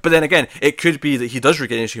there, but then again, it could be that he does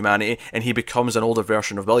regain his humanity and he becomes an older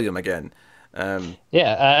version of William again. And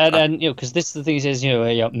because this is the thing is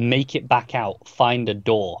make it back out, find a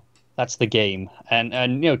door. That's the game, and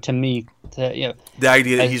to me, the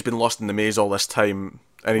idea that he's been lost in the maze all this time.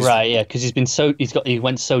 And he's, right, yeah, because he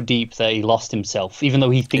went so deep that he lost himself, even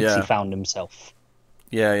though he thinks he found himself.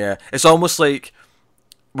 Yeah. It's almost like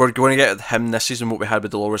we're going to get him this season what we had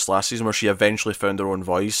with Dolores last season, where she eventually found her own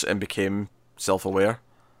voice and became self-aware.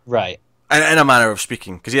 Right. In a manner of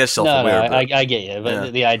speaking, because he is self-aware. No, I get you,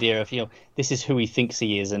 but the idea of this is who he thinks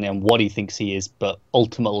he is and then what he thinks he is, but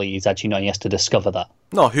ultimately he's actually not. He has to discover that.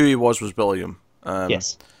 No, who he was William.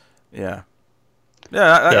 Yes. Yeah.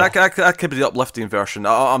 Yeah, that could be the uplifting version.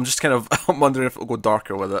 I'm just kind of wondering if it'll go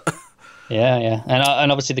darker with it. Yeah, and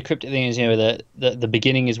obviously the cryptic thing is, the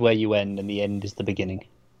beginning is where you end, and the end is the beginning.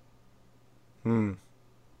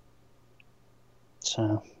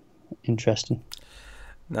 So, interesting.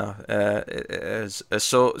 No, it is.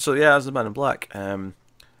 So yeah, as the Man in Black. And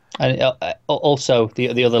also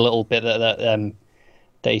the other little bit that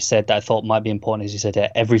he said that I thought might be important is he said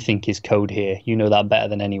everything is code here. You know that better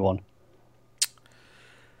than anyone.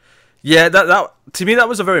 Yeah, that to me that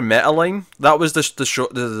was a very meta line. That was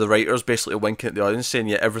the writers basically winking at the audience, saying,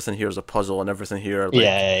 "Yeah, everything here is a puzzle, and everything here,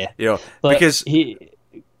 like, yeah. But because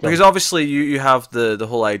obviously you have the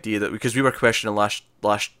whole idea that, because we were questioning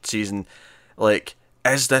last season, like,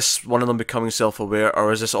 is this one of them becoming self-aware,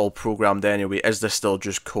 or is this all programmed anyway? Is this still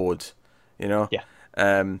just code? Yeah.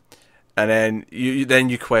 And then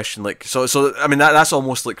you question, like, so I mean that's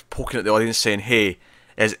almost like poking at the audience, saying, "Hey,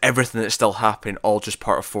 is everything that's still happening all just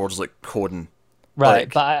part of Ford's like coding?" Right,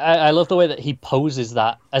 like, but I love the way that he poses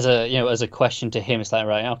that as a question to him. It's like,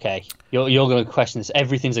 right, okay, you're going to question this.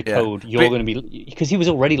 Everything's a code. You're going to be, because he was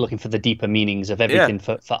already looking for the deeper meanings of everything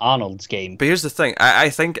for Arnold's game. But here's the thing: I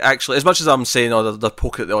think actually, as much as I'm saying, they're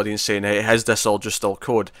poking at the audience, saying, "Hey, is this all just still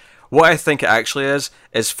code?" What I think it actually is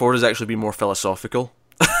Ford is actually being more philosophical.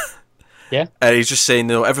 Yeah, and he's just saying,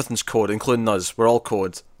 "No, everything's code, including us. We're all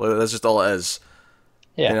code. Like, that's just all it is."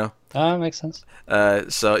 Yeah, that makes sense.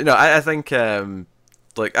 So I think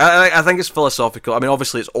I think it's philosophical. I mean,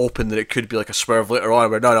 obviously it's open that it could be like a swerve later on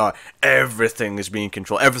where no, everything is being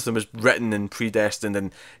controlled. Everything was written and predestined,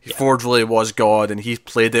 and Ford really was God, and he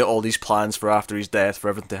played out all these plans for after his death for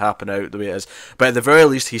everything to happen out the way it is. But at the very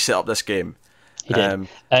least, he set up this game. He did,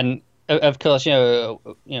 and of course,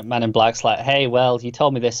 Man in Black's like, "Hey, well, you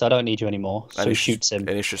told me this, so I don't need you anymore." So he shoots him,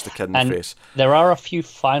 and he shoots the kid in the face. There are a few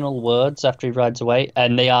final words after he rides away,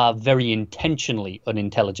 and they are very intentionally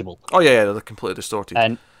unintelligible. Oh yeah, they're completely distorted.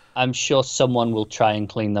 And I'm sure someone will try and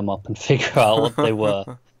clean them up and figure out what they were,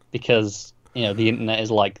 because the internet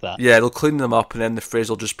is like that. Yeah, they'll clean them up, and then the phrase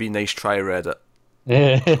will just be "Nice try, Reddit."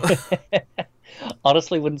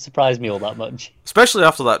 Honestly, wouldn't surprise me all that much. especially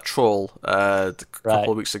after that troll a Right,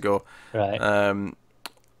 couple of weeks ago. right.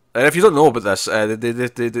 And if you don't know about this,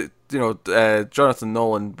 Jonathan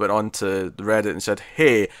Nolan went on to Reddit and said,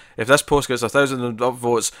 "Hey, if this post gets 1,000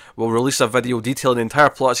 upvotes, we'll release a video detailing the entire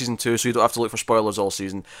plot of season 2, so you don't have to look for spoilers all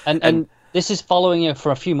season." And this is following you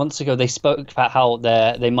from a few months ago. They spoke about how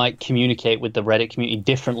they might communicate with the Reddit community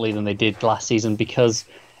differently than they did last season because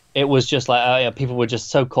it was just like people were just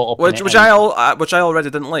so caught up in it. Which I already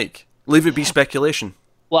didn't like. Leave it be speculation.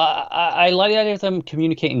 Well, I like the idea of them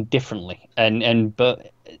communicating differently,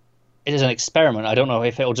 but it is an experiment. I don't know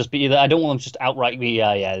if it'll just be either. I don't want them to just outright be,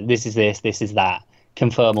 this is this is that.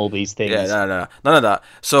 Confirm all these things. Yeah, no, none of that.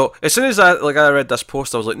 So as soon as I read this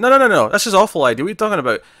post, I was like, no, this is awful idea. What are you talking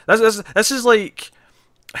about? This is like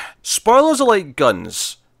spoilers are like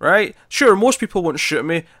guns, right? Sure, most people won't shoot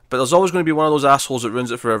me, but there's always going to be one of those assholes that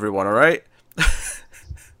ruins it for everyone. All right?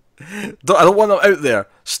 I don't want them out there.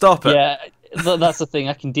 Stop it. Yeah, that's the thing.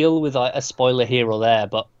 I can deal with like, a spoiler here or there,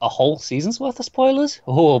 but a whole season's worth of spoilers?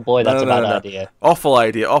 Oh boy, that's a bad idea. Awful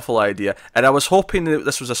idea. And I was hoping that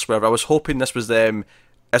this was a swerve. I was hoping this was them.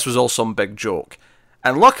 This was all some big joke.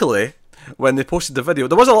 And luckily, when they posted the video,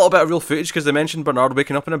 there was a little bit of real footage because they mentioned Bernard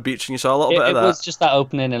waking up on a beach, and you saw a little bit of that. It was just that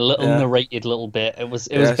opening, a little narrated little bit. It was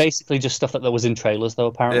basically just stuff that there was in trailers, though.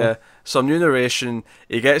 Apparently, yeah. Some new narration.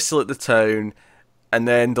 He gets to the town, and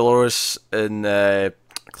then Dolores and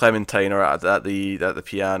Clementine are at the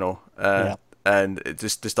piano, and they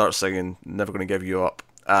start singing "Never Gonna Give You Up,"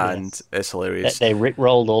 and it's hilarious. They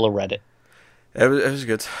rickrolled all of Reddit. It was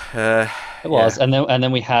good. It was, and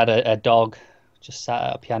then we had a dog just sat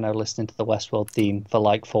at a piano listening to the Westworld theme for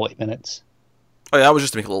like 40 minutes. Oh yeah, that was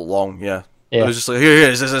just to make it a little long. Yeah. It was just like here,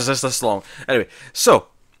 this long. Anyway, so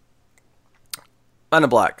Man in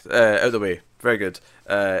Black out of the way, very good.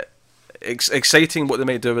 Exciting what they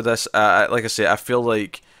might do with this. Like I say, I feel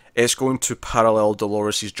like it's going to parallel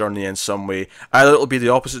Dolores' journey in some way. Either it'll be the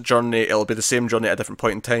opposite journey, it'll be the same journey at a different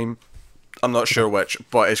point in time. I'm not sure which,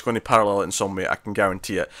 but it's going to parallel it in some way. I can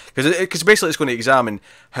guarantee it, because basically it's going to examine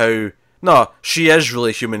how she is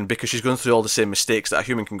really human because she's going through all the same mistakes that a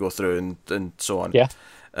human can go through, and so on. Yeah.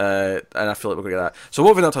 And I feel like we're going to get that. So what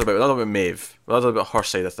have we not talked about? We're not talking about Maeve. We're not talking about her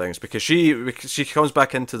side of things because she comes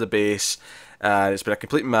back into the base, and it's been a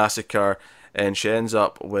complete massacre, and she ends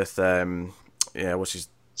up with what's his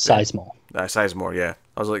Sizemore. Sizemore, yeah.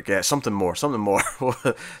 I was like, yeah, something more,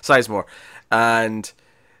 Sizemore, and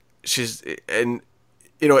she's in.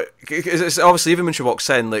 You know, it's obviously even when she walks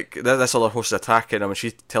in, like this other host is attacking him, and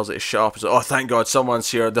she tells it to shut up. He's like, "Oh, thank God,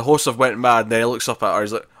 someone's here." The hosts have went mad, and then he looks up at her.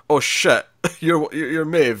 He's like, "Oh shit, you're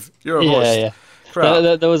Maeve. You're a host."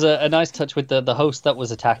 Yeah. There was a nice touch with the host that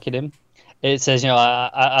was attacking him. It says,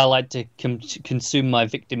 I like to consume my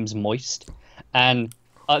victims moist, and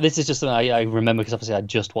this is just something I remember because obviously I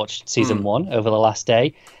just watched season 1 over the last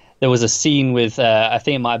day. There was a scene with, I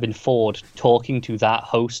think it might have been Ford talking to that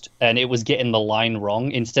host, and it was getting the line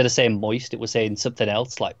wrong. Instead of saying moist, it was saying something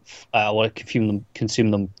else, like, I want to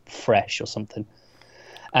consume them fresh or something.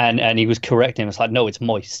 And he was correcting him. It's like, no, it's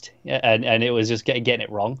moist. And it was just getting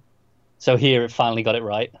it wrong. So here it finally got it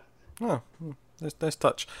right. Oh, nice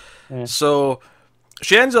touch. Yeah. So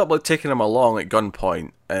she ends up like taking him along at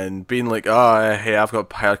gunpoint and being like, "Oh, hey, I've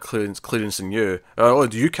got higher clearance than you. Oh,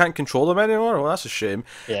 you can't control them anymore? Well, that's a shame."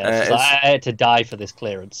 Yeah, like, I had to die for this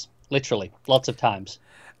clearance. Literally, lots of times.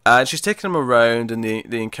 And she's taking him around, and they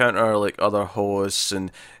encounter like other hosts,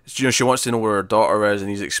 and she wants to know where her daughter is, and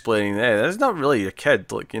he's explaining, "Hey, that's not really your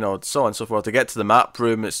kid," like so on and so forth. They get to the map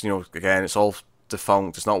room. It's again, it's all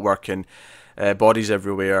defunct. It's not working. Bodies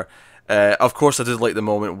everywhere. Of course, I did like the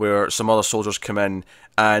moment where some other soldiers come in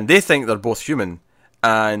and they think they're both human,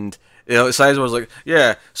 and Sizer was like,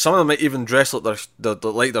 "Yeah, some of them might even dress like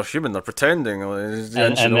they're human. They're pretending." And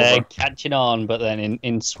they're catching on, but then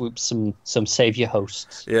in swoops some savior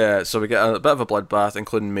hosts. Yeah, so we get a bit of a bloodbath,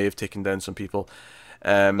 including Maeve taking down some people.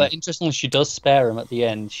 But interestingly, she does spare him at the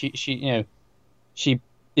end. She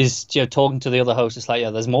is talking to the other host. It's like,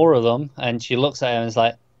 there's more of them, and she looks at him and is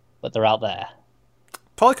like, "But they're out there."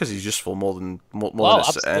 Probably because he's useful more than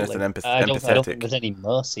anything empathetic. I don't think there's any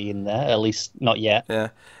mercy in there, at least not yet. Yeah.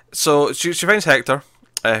 So she finds Hector,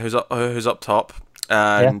 who's up top,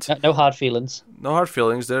 and no hard feelings. No hard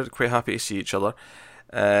feelings. They're quite happy to see each other.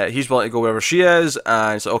 He's willing to go wherever she is,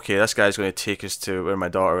 and it's like, okay, this guy's going to take us to where my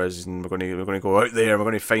daughter is, and we're going to go out there, and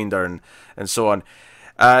we're going to find her, and so on.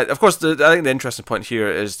 Of course, I think the interesting point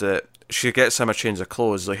here is that she gets him a change of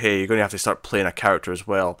clothes. Like, hey, you're going to have to start playing a character as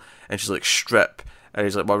well, and she's like, strip. And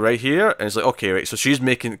he's like, well, right here? And he's like, okay, right. So she's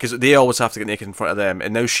making... Because they always have to get naked in front of them.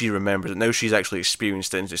 And now she remembers it. Now she's actually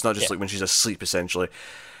experienced it. And it's not just like when she's asleep, essentially.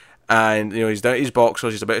 and he's down to his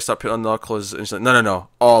boxers, he's about to start putting on the clothes, and he's like, no,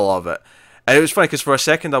 all of it. And it was funny because for a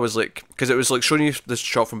second I was like, because it was like showing you this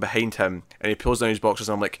shot from behind him, and he pulls down his boxers,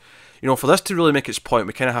 and I'm like, for this to really make its point,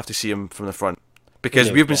 we kind of have to see him from the front,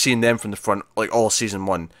 because we've been seeing them from the front like all season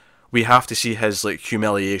 1. We have to see his like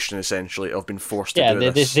humiliation essentially of being forced to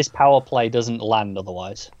do this. This power play doesn't land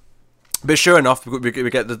otherwise. But sure enough, we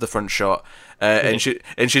get the front shot, and she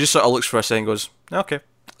just sort of looks for a second and goes, okay,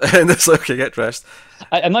 and it's like, okay, get dressed.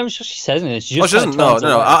 I'm not even sure she says anything. She just doesn't.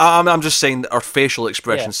 No. I'm just saying that her facial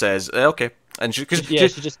expression says, okay, and she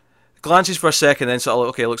just glances for a second, then sort of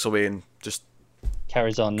okay, looks away and just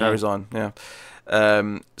carries on. Yeah.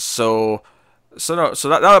 So that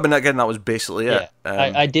would have been, again, that was basically it.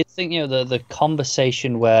 I did think the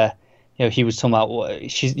conversation where he was talking about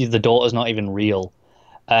the daughter's not even real.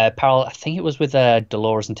 Parallel, I think it was with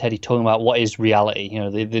Dolores and Teddy talking about what is reality.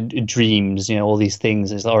 The dreams. All these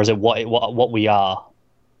things, or is it what we are?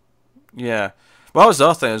 Yeah. Well, that was the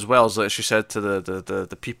other thing as well. Is like she said to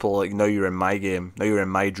the people, like, now you're in my game, now you're in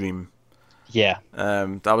my dream. Yeah.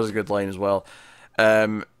 That was a good line as well.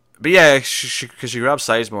 But yeah, because she grabs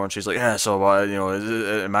Sizemore and she's like, yeah, so what,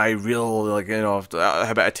 am I real? Like, how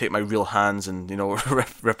about I take my real hands and,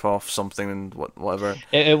 rip off something and whatever.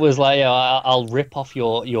 It was like, I'll rip off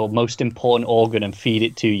your most important organ and feed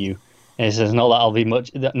it to you. And he says, it'll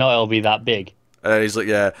be that big. And he's like,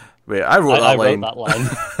 yeah, wait, I wrote that line.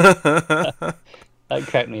 That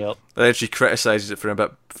cracked me up. And then she criticises it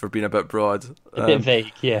for being a bit broad. A bit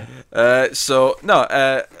vague, yeah. So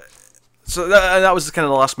that was kind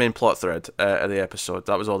of the last main plot thread of the episode.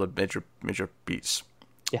 That was all the major beats.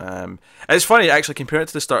 Yeah. And it's funny, actually, comparing it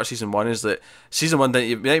to the start of season 1, is that season 1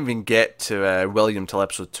 didn't even get to William till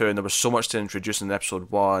episode 2, and there was so much to introduce in episode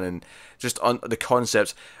 1, and just on the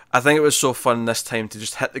concepts. I think it was so fun this time to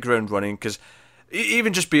just hit the ground running, because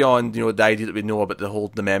even just beyond the idea that we know about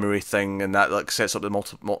the memory thing, and that like sets up the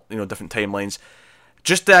multiple different timelines,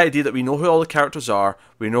 just the idea that we know who all the characters are,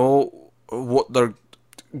 we know what their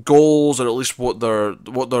goals, or at least what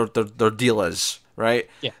their deal is, right?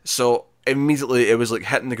 Yeah. So immediately it was like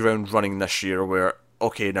hitting the ground running this year, where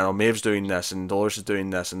okay, now Maeve's doing this and Dolores is doing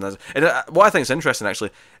this and this. And what I think is interesting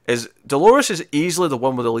actually is Dolores is easily the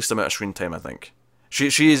one with the least amount of screen time. I think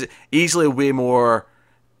she is easily way more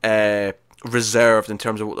reserved in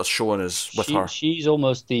terms of what they're showing us with her. She's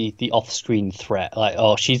almost the off-screen threat.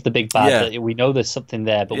 Like, she's the big bad. We know there's something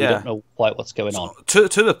there, but we don't know quite what's going on. To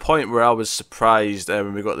the point where I was surprised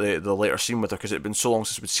when we got the later scene with her, because it had been so long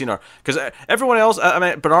since we'd seen her. Because everyone else, I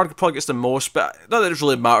mean, Bernard probably gets the most, but not that it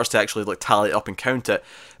really matters to actually like tally it up and count it.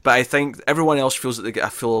 But I think everyone else feels that they get a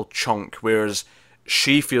full chunk, whereas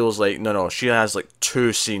she feels like no, she has like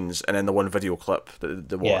 2 scenes and then the one video clip that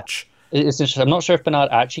they watch. It's interesting. I'm not sure if Bernard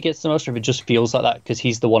actually gets the most, or if it just feels like that because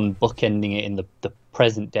he's the one bookending it in the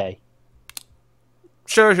present day.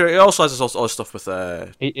 Sure. He also has this other stuff with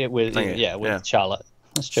with Charlotte.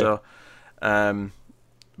 That's true. So,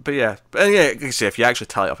 but yeah, like I say, if you actually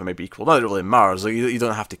tally it up, it may be equal. Not that it really matters. Like, you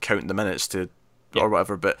don't have to count the minutes or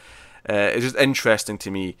whatever. But it's just interesting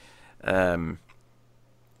to me.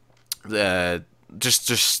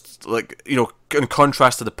 Just like in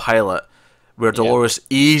contrast to the pilot, where Dolores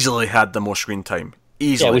easily had the most screen time.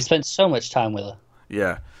 Easily. Yeah, we spent so much time with her.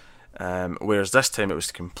 Yeah. Whereas this time it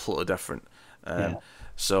was completely different.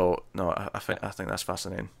 So no, I think that's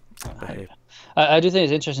fascinating. I do think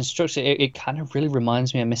it's interesting structure. It kind of really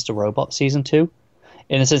reminds me of Mr. Robot season 2,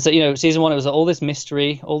 in the sense that season 1 it was all this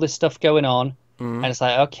mystery, all this stuff going on, and it's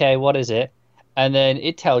like, okay, what is it? And then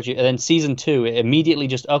it tells you, and then season 2 it immediately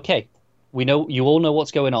just, okay, we know, you all know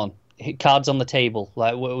what's going on. Cards on the table,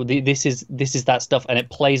 like this is that stuff, and it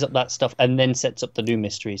plays up that stuff and then sets up the new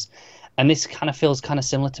mysteries. And this kind of feels kind of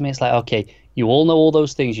similar to me. It's like, okay, you all know all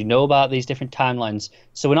those things, you know about these different timelines,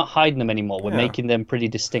 so we're not hiding them anymore, we're making them pretty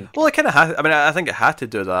distinct. Well, it kind of had, I mean, I think it had to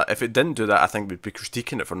do that. If it didn't do that, I think we'd be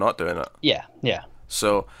critiquing it for not doing it. Yeah.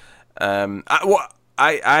 So I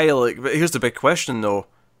like, but here's the big question though,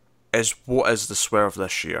 is what is the swerve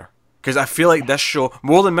this year? Because I feel like this show,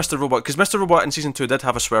 more than Mr. Robot, because Mr. Robot in season 2 did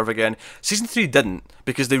have a swerve again. Season 3 didn't,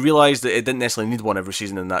 because they realised that it didn't necessarily need one every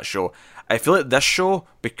season in that show. I feel like this show,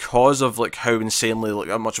 because of like how insanely, like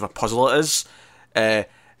how much of a puzzle it is, I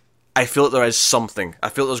feel like there is something. I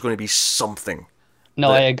feel like there's going to be something. No,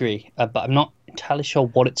 I agree, but I'm not entirely sure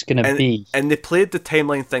what it's going to be. And they played the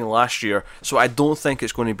timeline thing last year, so I don't think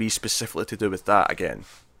it's going to be specifically to do with that again.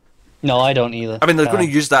 No, I don't either. I mean, they're going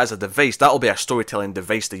to use that as a device. That'll be a storytelling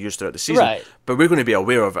device they use throughout the season. Right. But we're going to be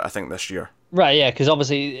aware of it, I think, this year. Right, yeah, because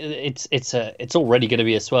obviously it's already going to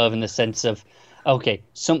be a swerve in the sense of, okay,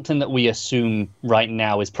 something that we assume right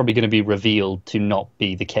now is probably going to be revealed to not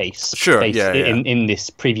be the case. Sure, Based yeah, yeah. in this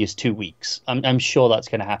previous 2 weeks. I'm sure that's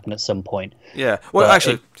going to happen at some point. Yeah. Well, But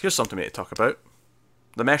actually, here's something to talk about.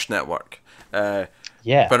 The mesh network.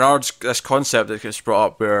 yeah, Bernard's this concept that gets brought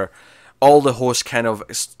up where all the hosts kind of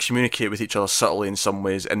communicate with each other subtly in some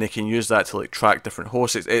ways, and they can use that to like track different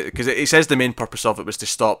hosts. Because it says the main purpose of it was to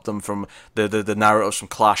stop them from the narratives from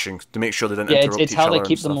clashing, to make sure they didn't interrupt it's each how other. they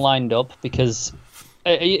keep and them stuff. lined up because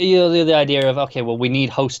you know the idea of okay, well we need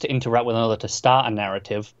hosts to interact with another to start a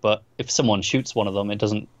narrative, but if someone shoots one of them, it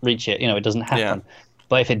doesn't reach it. You know, it doesn't Yeah. happen.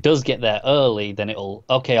 But if it does get there early, then it'll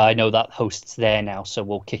okay. I know that host's there now, so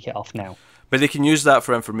we'll kick it off now. But they can use that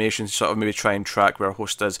for information to sort of maybe try and track where a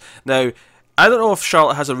host is. Now, I don't know if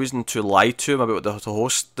Charlotte has a reason to lie to him about the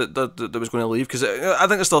host that was going to leave, because I think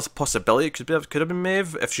there's still a possibility it could have been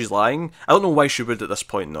Maeve if she's lying. I don't know why she would at this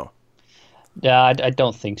point, though. Yeah, I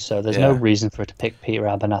don't think so. There's no Yeah. reason for it to pick Peter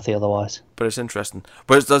Abernathy otherwise. But it's interesting.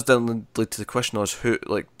 But it does then lead to the question: was who,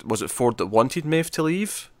 like, was it Ford that wanted Maeve to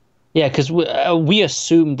leave? Yeah, because we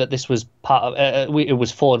assumed that this was part of it was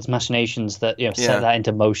Ford's machinations that Yeah. set that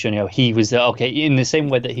into motion. He was okay in the same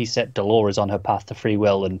way that he set Dolores on her path to free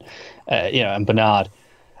will, and and Bernard.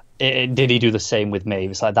 Did he do the same with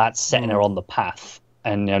Maeve? It's like that's setting her on the path,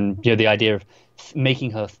 and the idea of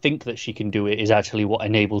making her think that she can do it is actually what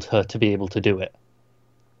enabled her to be able to do it.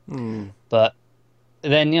 But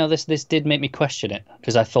then this did make me question it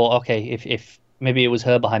because I thought, okay, if maybe it was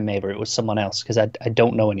her behind Maeve or it was someone else because I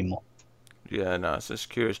don't know anymore. Yeah, no, it's just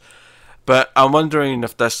curious. But I'm wondering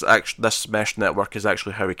if this mesh network is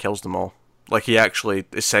actually how he kills them all. Like he actually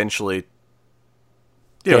essentially,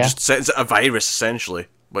 just sends a virus essentially,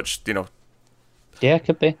 which Yeah, it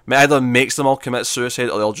could be. either makes them all commit suicide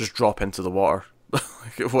or they'll just drop into the water.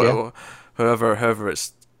 However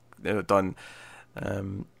it's done.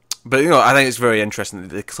 But I think it's very interesting that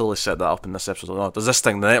they clearly set that up in this episode. Oh, there's this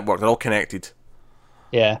thing, the network, they're all connected.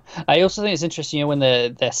 Yeah, I also think it's interesting, when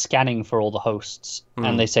they're scanning for all the hosts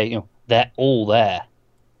and they say, they're all there.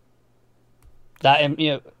 That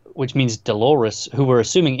which means Dolores, who we're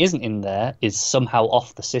assuming isn't in there, is somehow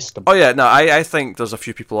off the system. Oh yeah, no, I think there's a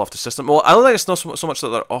few people off the system. Well, I don't think it's not so much that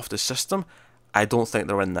they're off the system. I don't think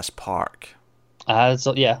they're in this park. I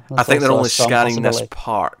think they're only scanning this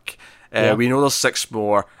park. We know there's 6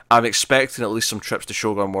 more. I'm expecting at least some trips to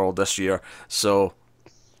Shogun World this year. So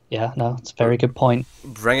yeah, no, it's a very good point.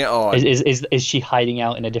 Bring it on. Is she hiding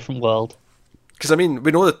out in a different world? Because we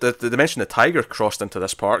know that they mentioned the tiger crossed into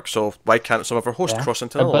this park, so why can't some of our hosts cross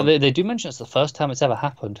into another But one? they do mention it's the first time it's ever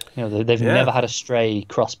happened. They've never had a stray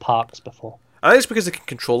cross parks before. I think it's because they can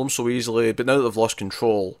control them so easily, but now that they've lost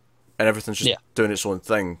control and everything's just doing its own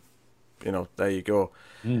thing, there you go.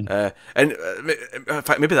 And in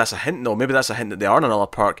fact, maybe that's a hint. No, maybe that's a hint that they are in another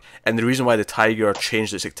park, and the reason why the tiger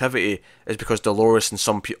changed its activity is because Dolores and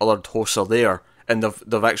some other hosts are there, and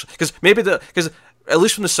they've actually because at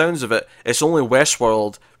least from the sounds of it, it's only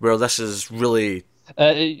Westworld where this is really.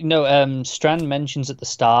 Strand mentions at the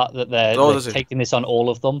start that they're taking this on all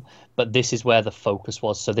of them, but this is where the focus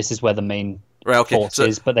was. So this is where the main force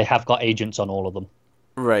is, but they have got agents on all of them.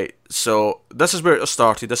 Right. So this is where it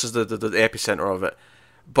started. This is the epicenter of it.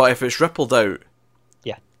 But if it's rippled out,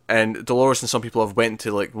 and Dolores and some people have went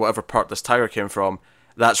to like whatever part this tiger came from,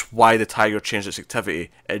 that's why the tiger changed its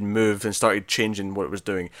activity and moved and started changing what it was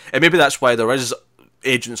doing. And maybe that's why there is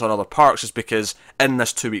agents on other parks, is because in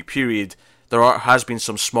this 2-week period there has been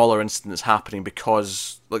some smaller incidents happening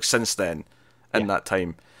because since then in that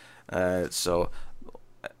time. So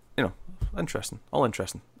interesting, all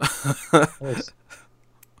interesting.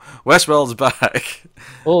 Westworld's back.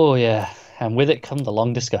 Oh yeah, and with it come the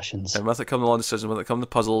long discussions. And with it come the long decisions, with it come the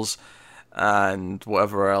puzzles, and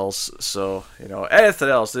whatever else. So anything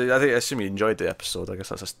else? I assume you enjoyed the episode. I guess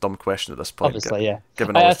that's a dumb question at this point. Obviously, yeah.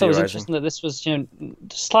 Given all I the thought it was theorizing. interesting that this was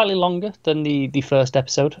slightly longer than the first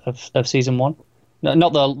episode of season 1. No,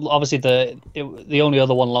 not obviously the only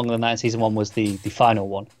other one longer than that in season 1 was the final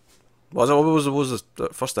one. What was the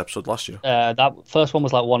first episode last year? That first one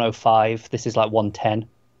was like 105. This is like 110.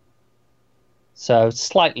 So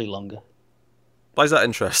slightly longer. Why is that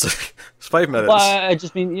interesting? It's 5 minutes. Well, I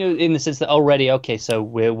just mean, in the sense that already, okay, so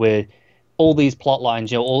we're all these plot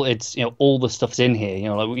lines, all the stuff's in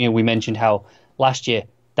here. We mentioned how last year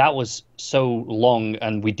that was so long,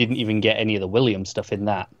 and we didn't even get any of the Williams stuff in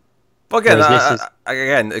that. Well,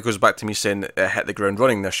 again, it goes back to me saying it hit the ground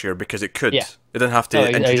running this year because it could. Yeah. It didn't have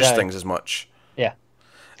to introduce things as much. Yeah.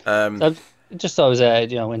 So I just thought it was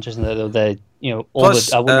interesting that they I wonder if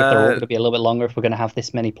they're going to be a little bit longer if we're going to have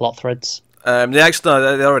this many plot threads. They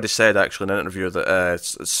already said in an interview that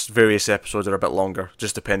it's various episodes are a bit longer,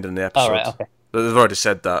 just depending on the episode. Oh, right, okay. They've already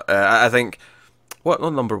said that. I think what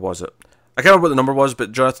number was it? I can't remember what the number was,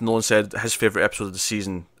 but Jonathan Nolan said his favourite episode of the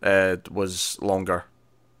season was longer.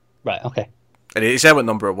 Right. Okay. And he said what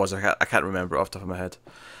number it was. I can't remember it off the top of my head.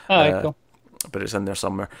 All right. Cool. But it's in there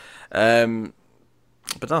somewhere.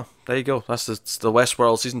 But no, there you go. That's the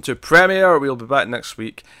Westworld season 2 premiere. We'll be back next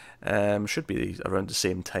week. Should be around the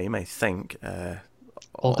same time, I think.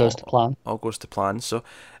 All goes to plan. All goes to plan. So,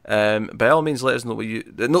 by all means, let us know what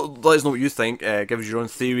you think. Give us your own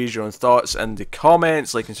theories, your own thoughts in the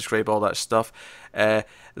comments. Like and subscribe, all that stuff.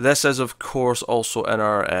 This is, of course, also in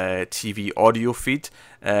our TV audio feed.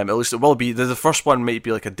 At least it will be. The first one might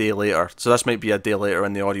be like a day later, so this might be a day later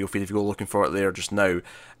in the audio feed if you go looking for it there just now.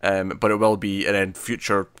 But it will be, and in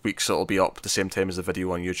future weeks it'll be up at the same time as the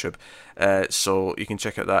video on YouTube. So you can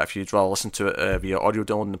check out that if you'd rather listen to it via audio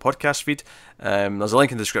download in the podcast feed. There's a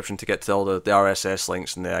link in the description to get to all the RSS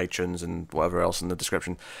links and the iTunes and whatever else in the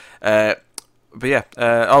description. But yeah,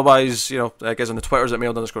 otherwise, guys on the Twitters at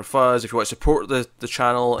mailed_fuzz. If you want to support the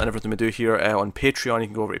channel and everything we do here on Patreon, you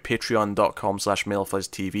can go over to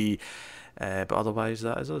patreon.com/mailfuzztv. But otherwise,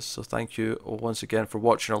 that is us. So thank you once again for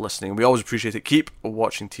watching or listening. We always appreciate it. Keep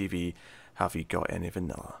watching TV. Have you got any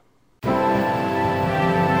vanilla?